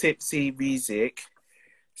 Tipsy Music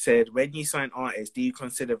said, when you sign artists, do you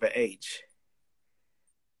consider the age?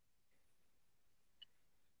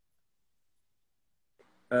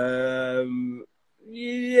 Yeah,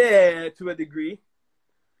 to a degree.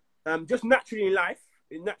 Just naturally in life,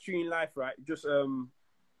 right? Just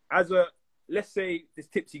let's say this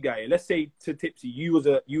Tipsy guy. Let's say to Tipsy, you was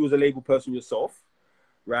a label person yourself,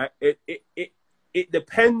 right? It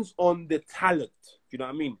depends on the talent. Do you know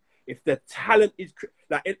what I mean? If the talent is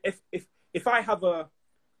like, if I have a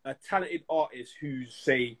talented artist who's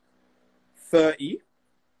say 30,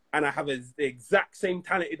 and I have the exact same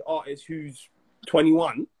talented artist who's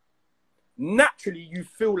 21, naturally you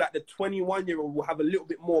feel like the 21-year-old will have a little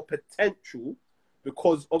bit more potential,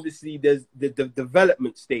 because obviously there's the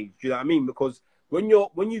development stage. You know what I mean? Because when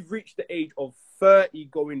you've reached the age of 30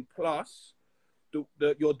 going plus,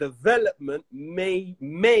 your development may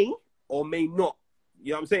or may not.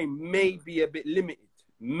 You know what I'm saying? May be a bit limited.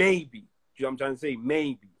 Maybe. Do you know what I'm trying to say?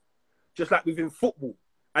 Maybe. Just like within football.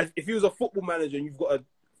 As if you was a football manager and you've got a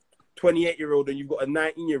 28-year-old and you've got a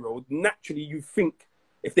 19-year-old, naturally you think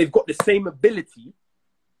if they've got the same ability,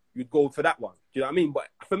 you'd go for that one. Do you know what I mean? But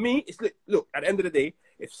for me, it's look, at the end of the day,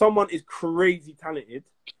 if someone is crazy talented,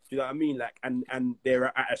 do you know what I mean? Like, and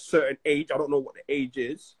they're at a certain age, I don't know what the age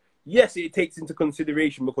is. Yes, it takes into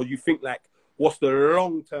consideration, because you think like, what's the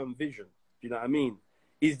long-term vision? Do you know what I mean?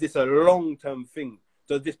 Is this a long-term thing?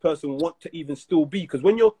 Does this person want to even still be? Because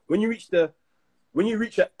when you reach an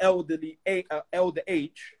elder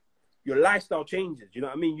age, your lifestyle changes. You know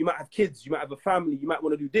what I mean? You might have kids, you might have a family, you might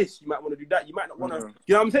want to do this, you might want to do that, you might not want to.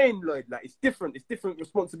 You know what I'm saying, Lloyd? Like, it's different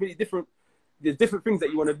responsibility, there's different things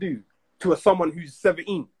that you want to do to someone who's 17.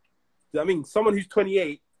 Do you know what I mean? Someone who's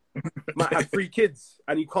 28 might have 3 kids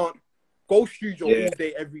and you can't go studio all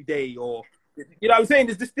day, every day, or you know what I'm saying?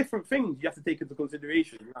 There's just different things you have to take into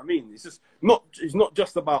consideration. You know what I mean? It's not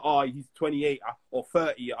just about he's 28 or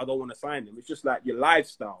 30, I don't want to sign him. It's just like your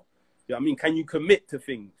lifestyle. You know what I mean? Can you commit to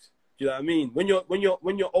things? Do you know what I mean? When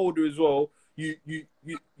you're older as well, you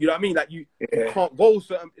know what I mean? Like you can't go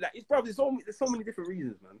certain, like, it's probably there's so many different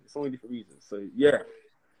reasons, man. There's so many different reasons. So yeah.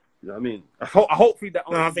 You know what I mean? Hopefully that.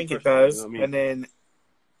 No, I think it does. You know what I mean? And then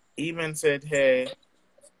Eamon said here,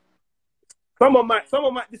 someone might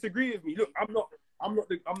disagree with me. Look, I'm not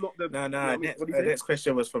the. No. The next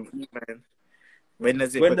question was from Eamon. When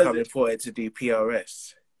does it become important to do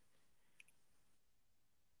PRS?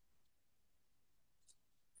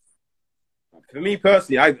 For me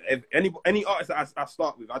personally, if any artist that I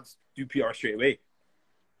start with, I just do PRS straight away.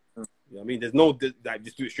 You know what I mean? There's no like,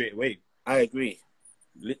 just do it straight away. I agree.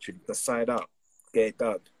 Literally, just sign up, get it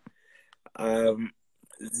done.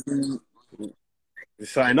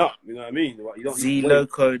 Sign up. You know what I mean?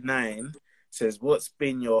 ZLoco9 says, what's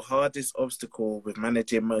been your hardest obstacle with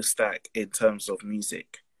managing Mo Stack in terms of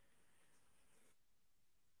music?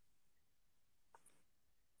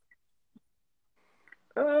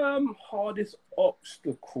 Hardest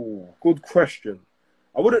obstacle. Good question.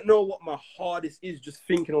 I wouldn't know what my hardest is just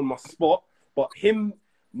thinking on my spot, but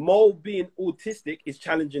Mo being autistic is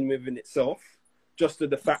challenging within itself. Just to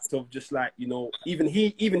the fact of just like, you know, even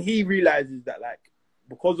he realizes that, like,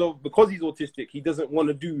 because he's autistic, he doesn't want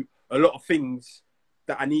to do a lot of things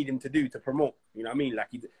that I need him to do to promote. You know what I mean? Like,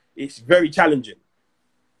 it's very challenging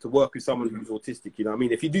to work with someone who's autistic. You know what I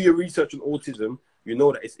mean? If you do your research on autism, you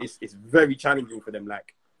know that it's very challenging for them.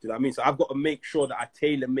 Like, do you know what I mean? So I've got to make sure that I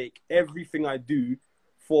tailor make everything I do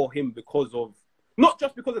for him because of, not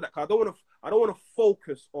just because of that. Cause I don't want to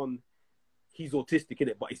focus on he's autistic in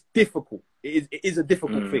it, but it's difficult. It is a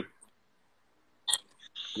difficult thing.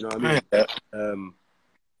 You know what I mean?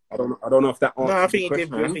 I don't know if that answers No, I think the you question.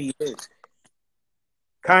 did, man. I think you did.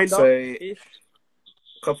 Kind of. So, Ish.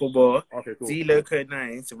 couple more. Okay, cool. Z Loco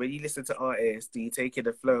 9. So when you listen to artists, do you take in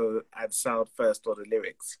the flow and sound first or the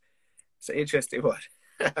lyrics? It's an interesting one.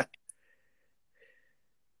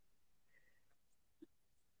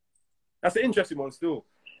 That's an interesting one still.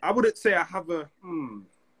 I wouldn't say I have a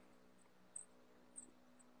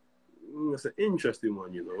that's an interesting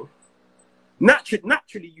one, you know.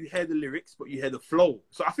 Naturally you hear the lyrics, but you hear the flow.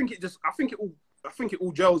 So I think it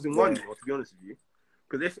all gels in one, you know, to be honest with you.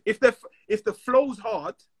 Because if the flow's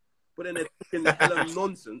hard, but then they're talking the hell of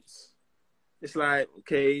nonsense, it's like,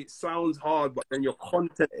 okay, it sounds hard, but then your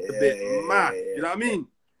content is a bit mad. You know what I mean?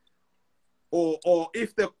 Or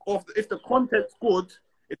if the content's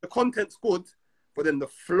good, but then the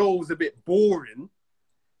flow's a bit boring,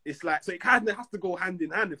 it's like, so it kind of has to go hand in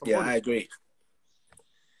hand. If I'm honest. I agree.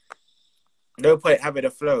 No point having a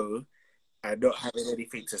flow and not having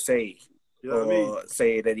anything to say, you know what I mean?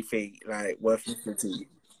 saying anything like worth listening to.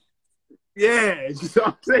 Yeah, you know what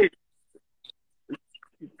I'm saying?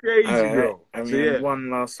 It's crazy, bro. And so, then one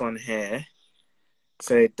last one here.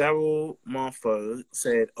 So Daryl Marfo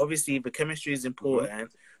said, obviously the chemistry is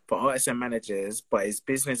important for artists and managers, but his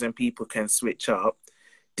business and people can switch up.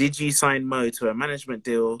 Did you sign Mo to a management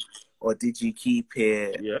deal, or did you keep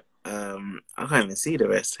it? Yeah. I can't even see the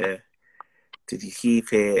rest here. Did you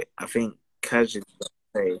keep it? I think casually.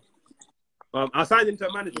 I signed him to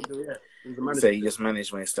a management deal. Yeah, it was a management so you just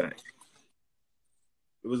managed my stack.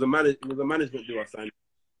 It was a management deal I signed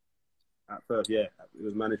at first. Yeah, it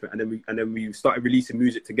was management, and then we started releasing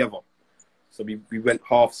music together. So we went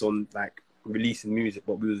halves on like releasing music,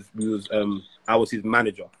 but I was his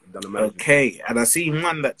manager. Done a management. Okay, and I see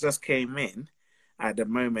one that just came in at the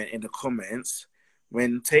moment in the comments.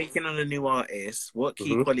 When taking on a new artist, what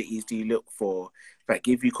key qualities do you look for that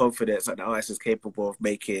give you confidence that the artist is capable of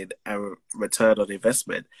making a return on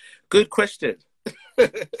investment? Good question.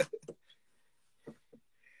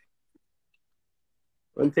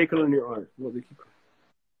 When taking on a new artist, what the key?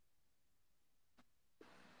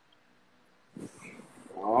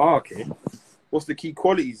 Oh, okay. What's the key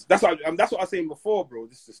qualities? That's what I was saying before, bro.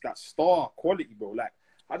 This is that star quality, bro. Like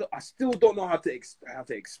I still don't know how to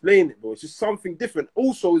explain it, bro. It's just something different.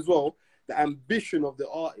 Also, as well, the ambition of the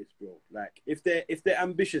artist, bro. Like if they're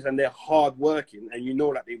ambitious and they're hard working, and you know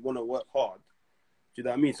like they want to work hard, do you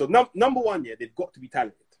know what I mean? So number one, yeah, they've got to be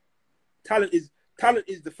talented. Talent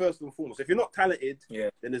is the first and foremost. If you're not talented,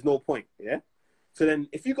 then there's no point. Yeah. So then,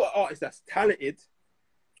 if you got an artist that's talented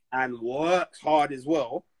and works hard as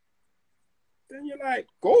well, then you're like,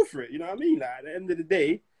 go for it. You know what I mean? Like at the end of the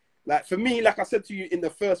day. Like for me, like I said to you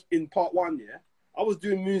in part one, yeah, I was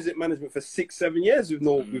doing music management for 6-7 years with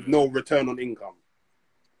no return on income.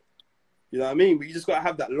 You know what I mean? But you just gotta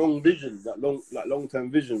have that long vision, that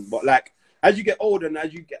long-term vision. But like as you get older and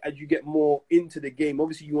as you get more into the game,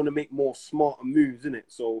 obviously you want to make more smarter moves, innit?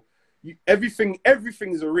 So everything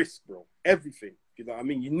is a risk, bro. Everything. You know what I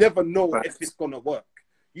mean? You never know if it's gonna work.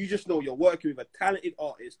 You just know you're working with a talented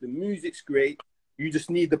artist, the music's great. You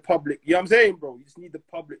just need the public. You know what I'm saying, bro? You just need the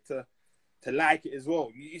public to like it as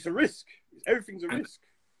well. It's a risk. Everything's a risk.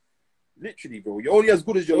 Literally, bro. You're only as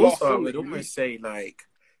good as your last song. I would almost say, like,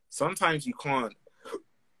 sometimes you can't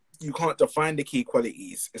define the key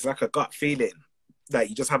qualities. It's like a gut feeling. Like,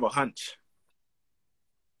 you just have a hunch.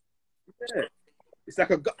 Yeah. It's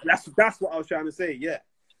like a gut. That's what I was trying to say, yeah.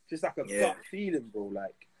 Just like a gut feeling, bro.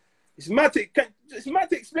 Like, it's mad to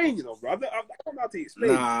explain, you know, bro. I don't know how to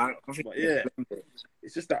explain. Nah, but yeah,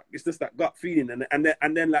 it's just that gut feeling, and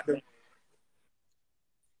then like the.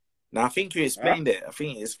 Nah, I think you explained it. I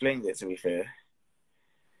think you explained it. To be fair.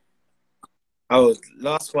 Oh,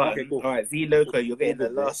 last one. Okay, cool. All right, Z Loco, you're getting the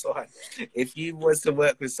last one. If you was to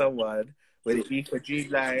work with someone, would it be for Dream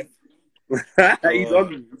Life? He's on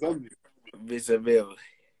me. Mr. Mill.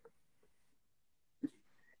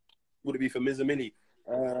 Would it be for Mizamili?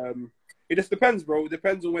 It just depends, bro. It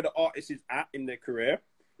depends on where the artist is at in their career.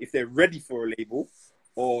 If they're ready for a label,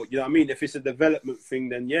 or you know what I mean. If it's a development thing,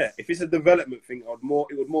 then yeah. If it's a development thing, it would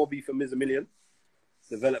more be for Mizamillion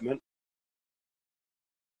development.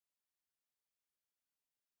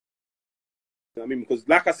 You know what I mean, because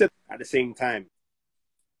like I said, at the same time.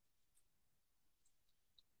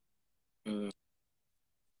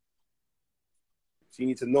 So you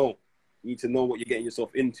need to know. You need to know what you're getting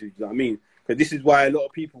yourself into. You know what I mean? Because this is why a lot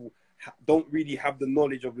of people don't really have the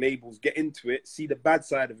knowledge of labels, get into it, see the bad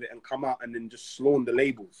side of it, and come out and then just slow the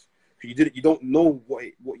labels. Because you don't know what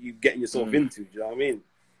you're getting yourself into. You know what I mean?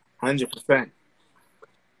 100%.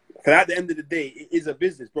 Because at the end of the day, it is a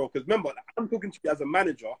business, bro. Because remember, I'm talking to you as a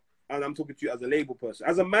manager, and I'm talking to you as a label person.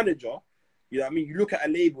 As a manager, you know what I mean? You look at a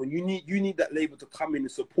label, and you need that label to come in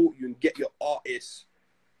and support you and get your artists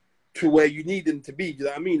to where you need them to be. Do you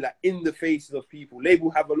know what I mean? Like, in the faces of people. Label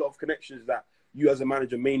have a lot of connections that you as a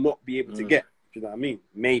manager may not be able to get. Do you know what I mean?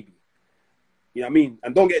 Maybe. You know what I mean?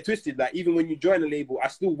 And don't get it twisted. Like, even when you join a label, I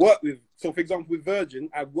still work with... So, for example, with Virgin,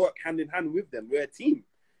 I work hand in hand with them. We're a team.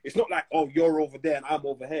 It's not like, oh, you're over there and I'm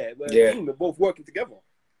over here. We're a team. We're both working together.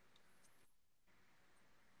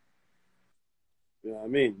 You know what I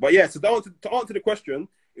mean? But yeah, so to answer the question,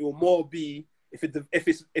 it will more be... If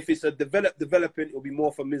it's a developing, it'll be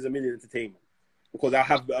more for Miz A Million Entertainment, because I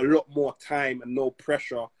have a lot more time and no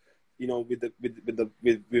pressure, you know, with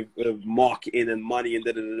marketing and money and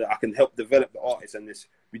I can help develop the artists, and this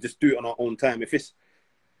we just do it on our own time. If it's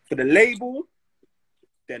for the label,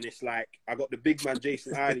 then it's like I got the big man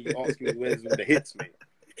Jason Riley asking where's all the hits, mate.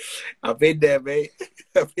 I've been there, mate.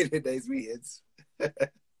 I've been in those meetings. I've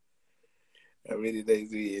been in those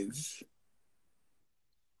meetings.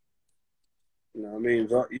 You know what I mean?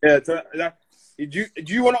 But yeah,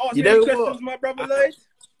 do you want to ask me any questions, my brother Lloyd?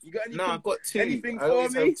 You got anything? No, I've got two. Anything I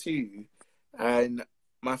always have two. And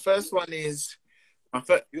my first one is my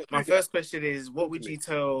first question is, what would you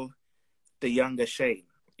tell the younger Shane?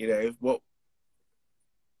 You know, what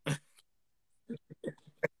I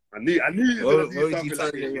knew you were gonna do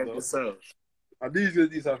something like this. I knew you were gonna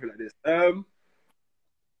do something like this.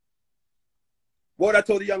 What I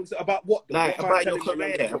told the youngsters about what? Like, about your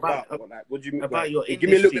career, about what do you mean? About your industry. Give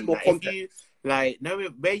me a little bit more context.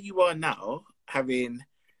 Knowing where you are now, having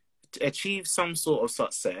achieved some sort of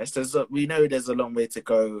success, we know there's a long way to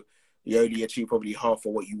go. You only achieve probably half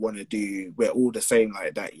of what you want to do. We're all the same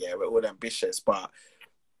like that, yeah. We're all ambitious, but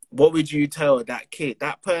what would you tell that kid,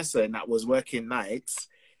 that person that was working nights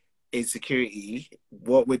in security?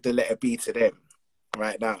 What would the letter be to them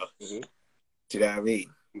right now? Mm-hmm. Do you know what I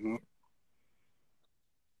mean? Mm-hmm.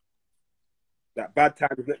 That bad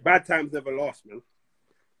times never last, man.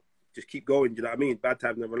 Just keep going. Do you know what I mean? Bad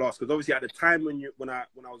times never last. Because obviously, at the time when I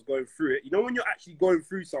was going through it, you know, when you're actually going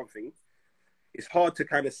through something, it's hard to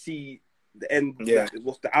kind of see the end. Yeah. Like,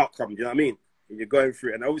 what's the outcome? Do you know what I mean? When you're going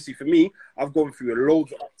through it, and obviously for me, I've gone through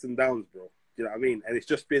loads of ups and downs, bro. Do you know what I mean? And it's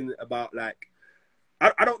just been about like,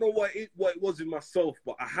 I don't know what it was in myself,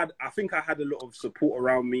 but I think I had a lot of support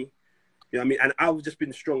around me. You know what I mean? And I've just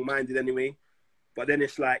been strong-minded anyway. But then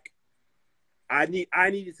it's like, I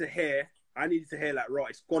needed to hear like, right,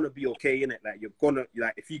 it's gonna be okay, innit? Like, you're gonna,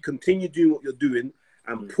 like, if you continue doing what you're doing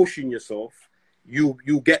and pushing yourself, you'll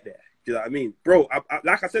get there. Do you know what I mean? Bro, I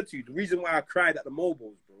like I said to you, the reason why I cried at the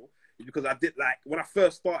mobiles, bro, is because I did, like, when I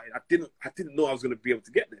first started, I didn't know I was gonna be able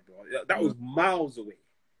to get there, bro. That was miles away.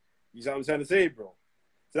 You know what I'm trying to say, bro?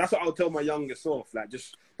 So that's what I'll tell my younger self. Like,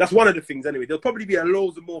 just, that's one of the things anyway. There'll probably be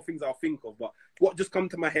loads of more things I'll think of, but what just come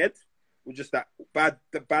to my head was just that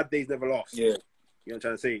the bad days never last. Yeah. You know what I'm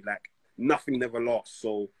trying to say? Like, nothing never lasts.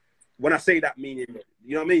 So when I say that, meaning,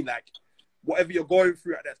 you know what I mean? Like, whatever you're going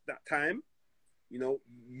through at that time, you know,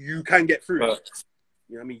 you can get through it.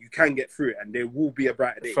 You know what I mean? You can get through it, and there will be a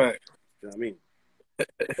brighter day. Fact. You know what I mean?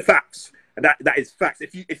 Facts. And that is facts.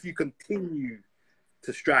 If you continue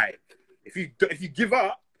to strive, if you give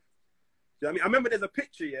up, you know what I mean? I remember there's a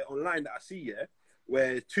picture here online that I see here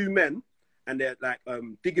where two men, and they're like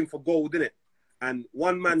digging for gold, innit? And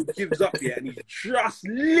one man gives up here, and he's just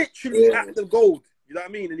literally at the gold. You know what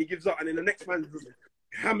I mean? And he gives up, and then the next man's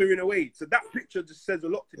hammering away. So that picture just says a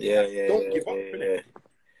lot to me. Don't give up, innit?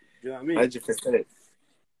 You know what I mean? 100%.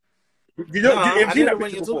 You know, I know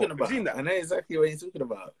what you're talking about. I know exactly what you're talking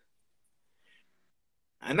about.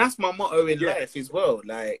 And that's my motto in life as well.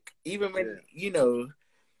 Like, even when, you know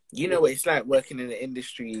what it's like working in the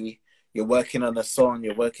industry. You're working on a song,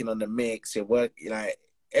 you're working on the mix, like,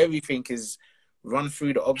 everything is run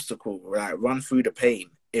through the obstacle, right? Run through the pain,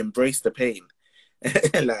 embrace the pain.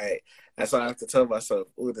 Like, that's what I have to tell myself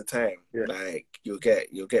all the time. Yeah. Like, you'll get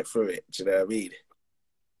through it. Do you know what I mean?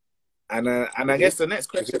 And I guess the next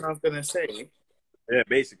question I was gonna say. Yeah,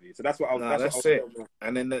 basically. So that's what I was. That's it.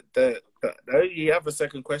 And then the only other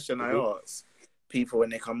second question I ask people when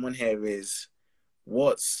they come on here is,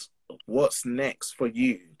 what's next for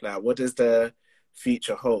you? Like, what does the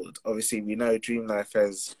future hold? Obviously, we know Dream Life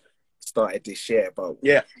has started this year, but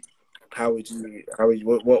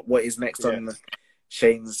what is next on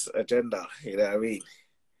Shane's agenda? You know what I mean?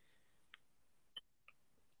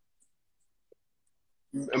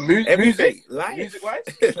 Everything, Music, life, music wise.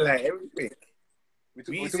 like everything. We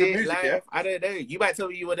talking Music, music, yeah. life. I don't know. You might tell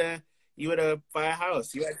me you wanna buy a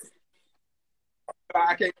house. You might...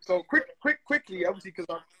 Okay, so quickly, obviously,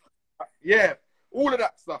 because yeah, all of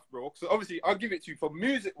that stuff, bro. So obviously, I'll give it to you for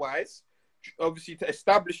music wise. Obviously, to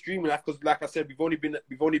establish Dream Life, because like I said, we've only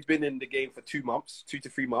been in the game for 2 months, 2 to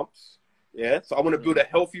 3 months. Yeah, so I want to build a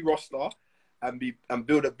healthy roster and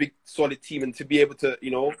build a big solid team, and to be able to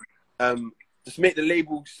just make the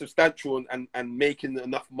label substantial and making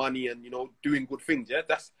enough money and doing good things. Yeah,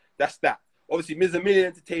 that's that. Obviously, Ms. A Million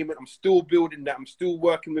Entertainment, I'm still building that. I'm still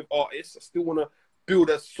working with artists. I still want to build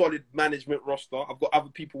a solid management roster. I've got other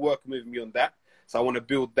people working with me on that. So I want to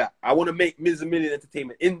build that. I want to make Ms. A Million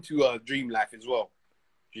Entertainment into a Dream Life as well.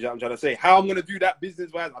 You know what I'm trying to say? How I'm going to do that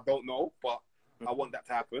business-wise, I don't know. But I want that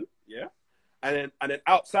to happen. Yeah. And then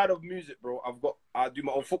outside of music, bro, I do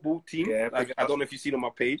my own football team. Yeah, like, I don't know if you've seen on my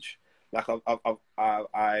page. Like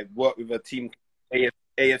I work with a team,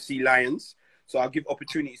 AFC Lions. So I give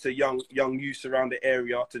opportunities to young youths around the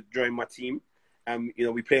area to join my team.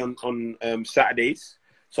 We play on Saturdays.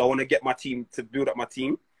 So I want to get my team to build up my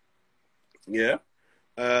team. Yeah.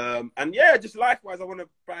 And yeah, just life-wise, I want to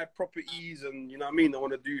buy properties and, I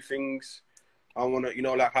want to do things. I want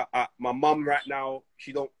to, my mum right now,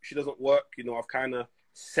 she doesn't work. I've kind of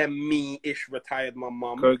semi-ish retired my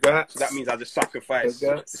mum. Congrats. So that means I just sacrifice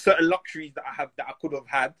certain luxuries that I have that I could have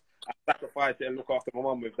had. I sacrifice it and look after my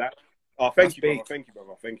mum with that. Oh, thank you, brother.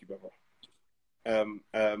 Thank you, brother.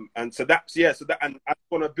 And so that's, and I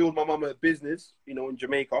want to build my mum a business, in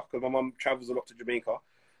Jamaica, because my mum travels a lot to Jamaica.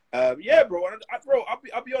 Yeah, bro.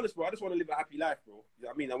 I'll be honest, bro. I just want to live a happy life, bro. You know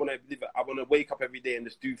what I mean? I want to wake up every day and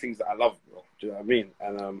just do things that I love, bro. Do you know what I mean?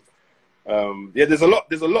 And yeah, there's a lot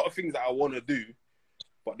of things that I want to do,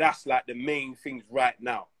 but that's like the main things right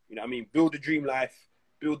now. You know what I mean? Build the Dream Life,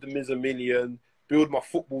 build the Ms. A Million, build my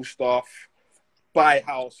football stuff, buy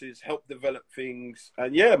houses, help develop things.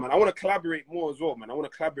 And yeah, man, I want to collaborate more as well, man. I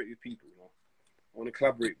want to collaborate with people, I want to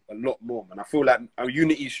collaborate a lot more, man. I feel like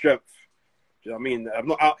unity is strength. Do you know what I mean? I'm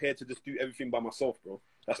not out here to just do everything by myself, bro.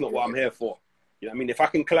 That's not what I'm here for. You know what I mean? If I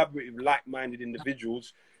can collaborate with like-minded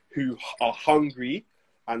individuals who are hungry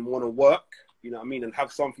and want to work, you know what I mean, and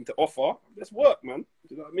have something to offer, let's work, man.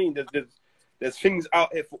 Do you know what I mean? There's things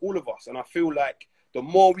out here for all of us. And I feel like the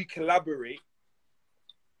more we collaborate,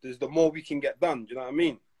 the more we can get done. Do you know what I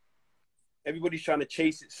mean? Everybody's trying to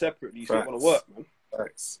chase it separately, so it's not going to work, man.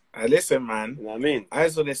 Facts. Listen, man. You know what I mean? I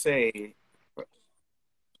just want to say...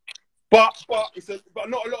 But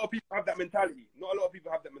not a lot of people have that mentality. Not a lot of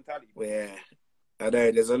people have that mentality. Yeah. I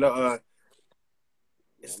know, there's a lot of...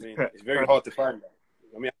 It's very hard to find that.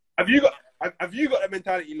 I mean, have you got that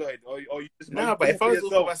mentality, Lloyd? Or you just... No, but if I was all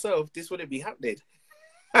for myself, this wouldn't be happening.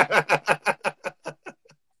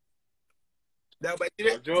 No, but you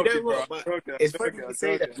know what? But it's funny you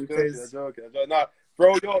say that because no,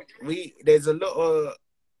 bro, there's a lot of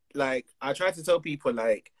like I try to tell people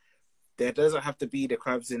like there doesn't have to be the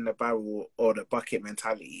crabs in the barrel or the bucket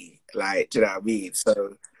mentality. Like, do you know what I mean?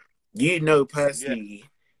 So personally,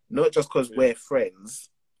 not just because we're friends,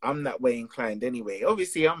 I'm that way inclined anyway.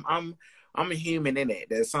 Obviously, I'm a human in it.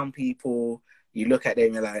 There's some people you look at them,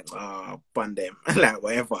 and you're like, oh, bun them, like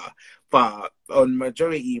whatever. But on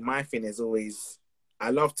majority, my thing is always,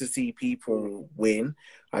 I love to see people win.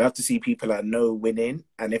 I love to see people I know winning.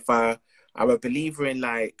 And if I'm a believer in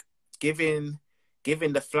like giving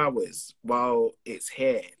the flowers while it's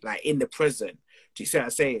here, like in the present. Do you see what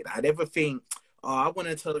I'm saying? I never think, oh, I want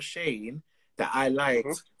to tell Shane that I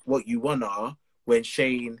liked what you wanna when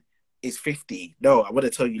Shane is 50. No, I want to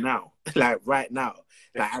tell you now, like right now.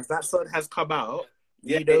 Like as that song has come out,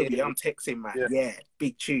 me, I'm texting, man. Yeah,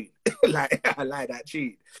 big tune. Like I like that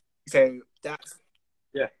tune. So that's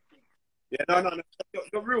no,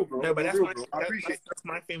 you're real, bro. No, but that's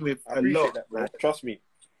my thing with a lot. That, bro. Like, trust me.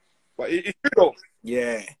 But it's true though.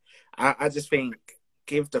 Yeah, I just think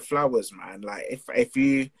give the flowers, man. Like if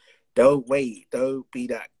you don't be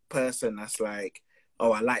that person that's like,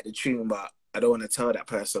 oh, I like the tune, but I don't want to tell that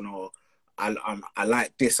person, or I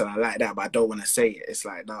like this and I like that, but I don't want to say it. It's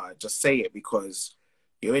like, no, just say it because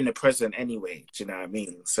you're in the present anyway. Do you know what I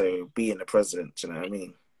mean? So be in the present. Do you know what I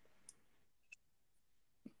mean?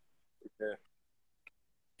 Yeah.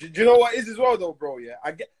 Do you know what it is as well, though, bro? Yeah,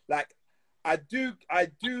 I get like. I do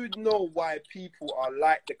know why people are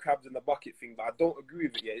like the crabs in the bucket thing, but I don't agree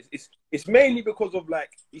with it. Yeah, it's mainly because of like,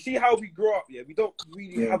 you see how we grow up. Yeah, we don't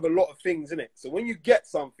really have a lot of things in it. So when you get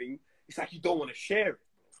something, it's like you don't want to share it.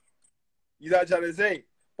 You know what I'm trying to say?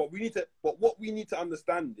 But what we need to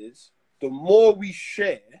understand is the more we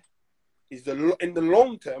share, in the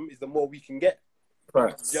long term, is the more we can get.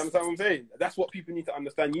 Facts. Do you understand what I'm saying? That's what people need to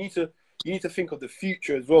understand. You need to think of the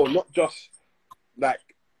future as well, not just like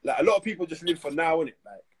a lot of people just live for now, innit?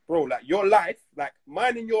 Like, bro, like your life, like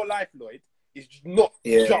mine and your life, Lloyd, is not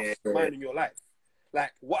just mine and your life.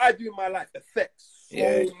 Like what I do in my life affects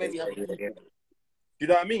so many other people. You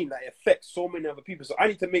know what I mean? Like it affects so many other people. So I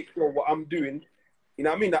need to make sure what I'm doing, you know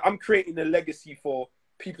what I mean? That I'm creating a legacy for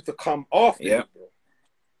people to come after me, bro.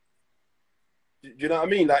 Do you know what I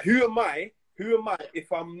mean? Like who am I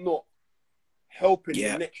if I'm not helping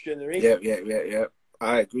the next generation? Yeah.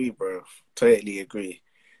 I agree, bro. Totally agree.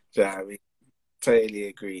 Do you know what I mean? Totally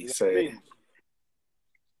agree. You know So, you know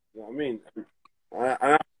what I mean?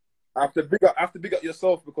 I have to big up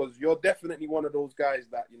yourself because you're definitely one of those guys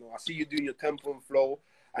that, you know, I see you doing your tempo and flow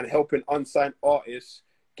and helping unsigned artists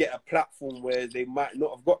get a platform where they might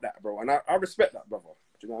not have got that, bro. And I respect that, brother.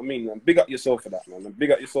 Do you know what I mean? And big up yourself for that, man. And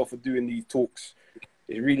big up yourself for doing these talks.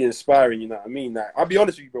 It's really inspiring, you know what I mean? Like, I'll be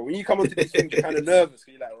honest with you, bro. When you come onto these things, you're kind of nervous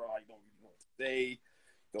because you're like, right, you don't really know what to say.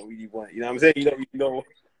 Don't really want, you know what I'm saying? You don't really know,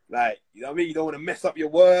 like, you know what I mean? You don't want to mess up your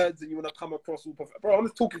words and you want to come across all perfect. Bro, I'm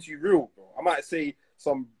just talking to you real, bro. I might say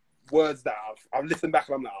some words that I've listened back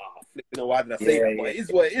and I'm like, flipping, you know, why did I say that? But it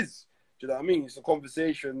is what it is. Do you know what I mean? It's a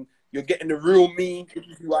conversation. You're getting the real me. This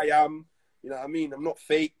is who I am. You know what I mean? I'm not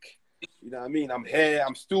fake. You know what I mean? I'm here.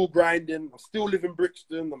 I'm still grinding. I'm still living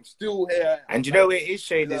Brixton. I'm still here. And you know what it is,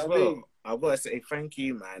 Shane, as well? I've got to say thank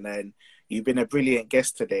you, man. And you've been a brilliant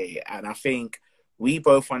guest today. And I think we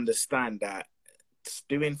both understand that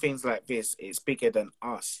doing things like this is bigger than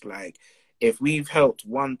us. Like, if we've helped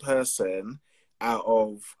one person out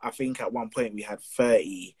of, I think at one point we had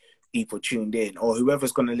 30 people tuned in, or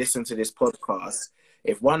whoever's going to listen to this podcast,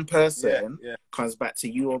 if one person comes back to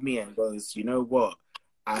you or me and goes, you know what,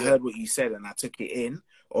 I heard what you said and I took it in,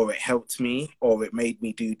 or it helped me, or it made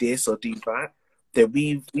me do this or do that, then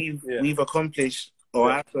we've accomplished,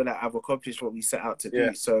 or I feel like I've accomplished what we set out to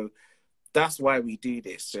do. So that's why we do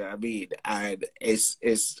this. You know what I mean? And it's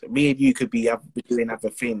me and you could be doing other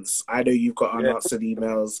things. I know you've got unanswered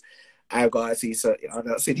emails. I've got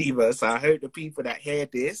unanswered emails. So I hope the people that hear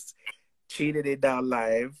this, tuning in down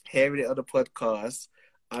live, hearing it on the podcast,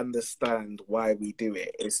 understand why we do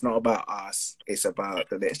it. It's not about us. It's about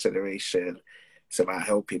the next generation. It's about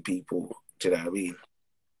helping people. Do you know what I mean?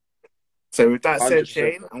 So with that said, 100%.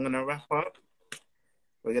 Shane, I'm going to wrap up.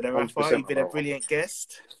 We're going to wrap up. You've been a brilliant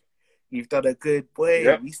guest. You've done a good boy.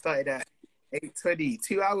 Yep. We started at 8:20,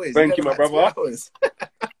 2 hours. Thank you, my brother. 2 hours.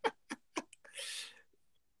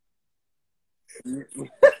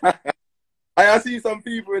 I see some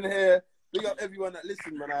people in here. Big up everyone that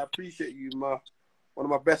listens, man. I appreciate you, one of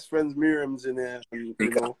my best friends, Miriam's in here, and you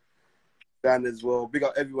know, Dan as well. Big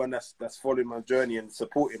up everyone that's following my journey and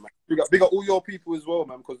supporting, man. Big up all your people as well,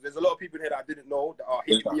 man, because there's a lot of people in here that I didn't know that are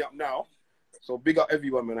hitting me up now. So big up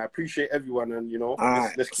everyone, man. I appreciate everyone, and you know,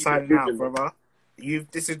 let's keep signing out, brother.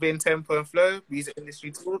 This has been Tempo and Flow, Music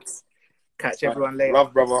Industry Talks. Catch everyone later.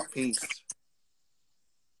 Love, brother. Peace.